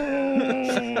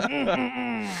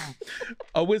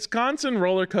 A Wisconsin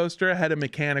roller coaster had a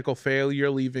mechanical failure,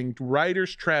 leaving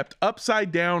riders trapped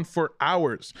upside down for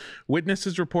hours.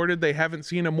 Witnesses reported they haven't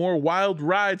seen a more wild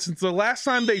ride since the last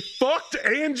time they fucked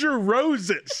Andrew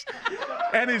Roses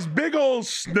and his big old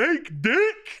snake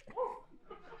dick.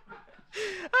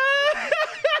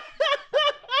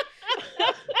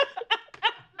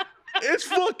 It's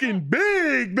fucking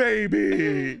big,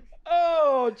 baby.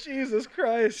 Oh, Jesus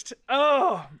Christ.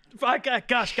 Oh,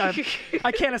 gosh, God.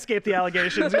 I can't escape the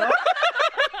allegations.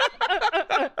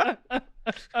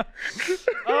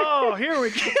 Oh, here we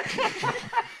go.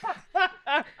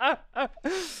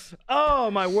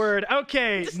 Oh, my word.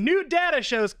 Okay, new data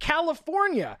shows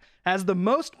California has the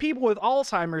most people with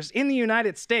Alzheimer's in the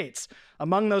United States.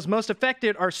 Among those most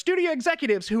affected are studio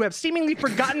executives who have seemingly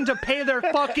forgotten to pay their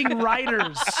fucking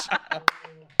writers.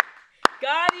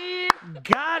 Got him.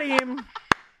 Got him.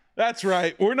 That's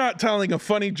right. We're not telling a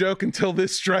funny joke until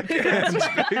this strike ends,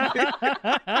 baby.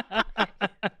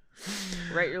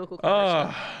 Write your local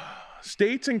commercial.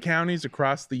 States and counties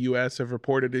across the U.S. have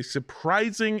reported a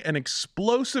surprising and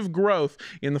explosive growth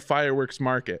in the fireworks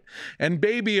market. And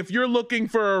baby, if you're looking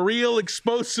for a real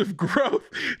explosive growth,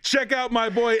 check out my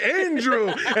boy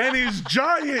Andrew and his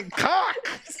giant cock.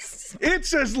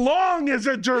 It's as long as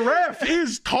a giraffe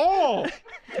is tall.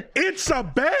 It's a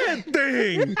bad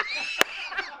thing.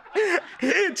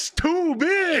 It's too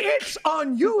big. It's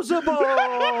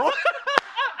unusable.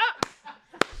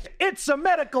 It's a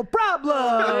medical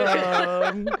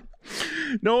problem.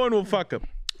 No one will fuck him.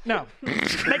 No,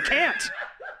 they can't.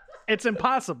 It's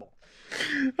impossible.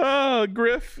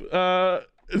 Griff,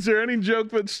 is there any joke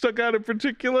that stuck out in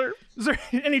particular? Is there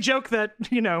any joke that,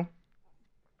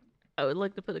 I would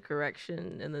like to put a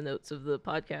correction in the notes of the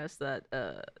podcast that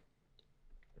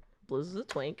Blizz is a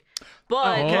twink,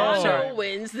 but Mondo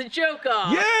wins the joke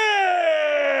off.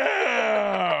 Yeah!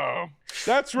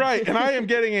 That's right. And I am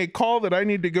getting a call that I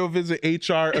need to go visit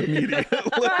HR immediately.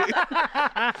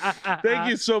 Thank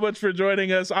you so much for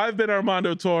joining us. I've been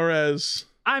Armando Torres.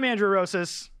 I'm Andrew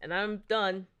Rosas. And I'm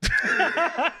done.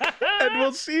 And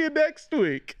we'll see you next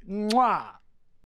week. Mwah.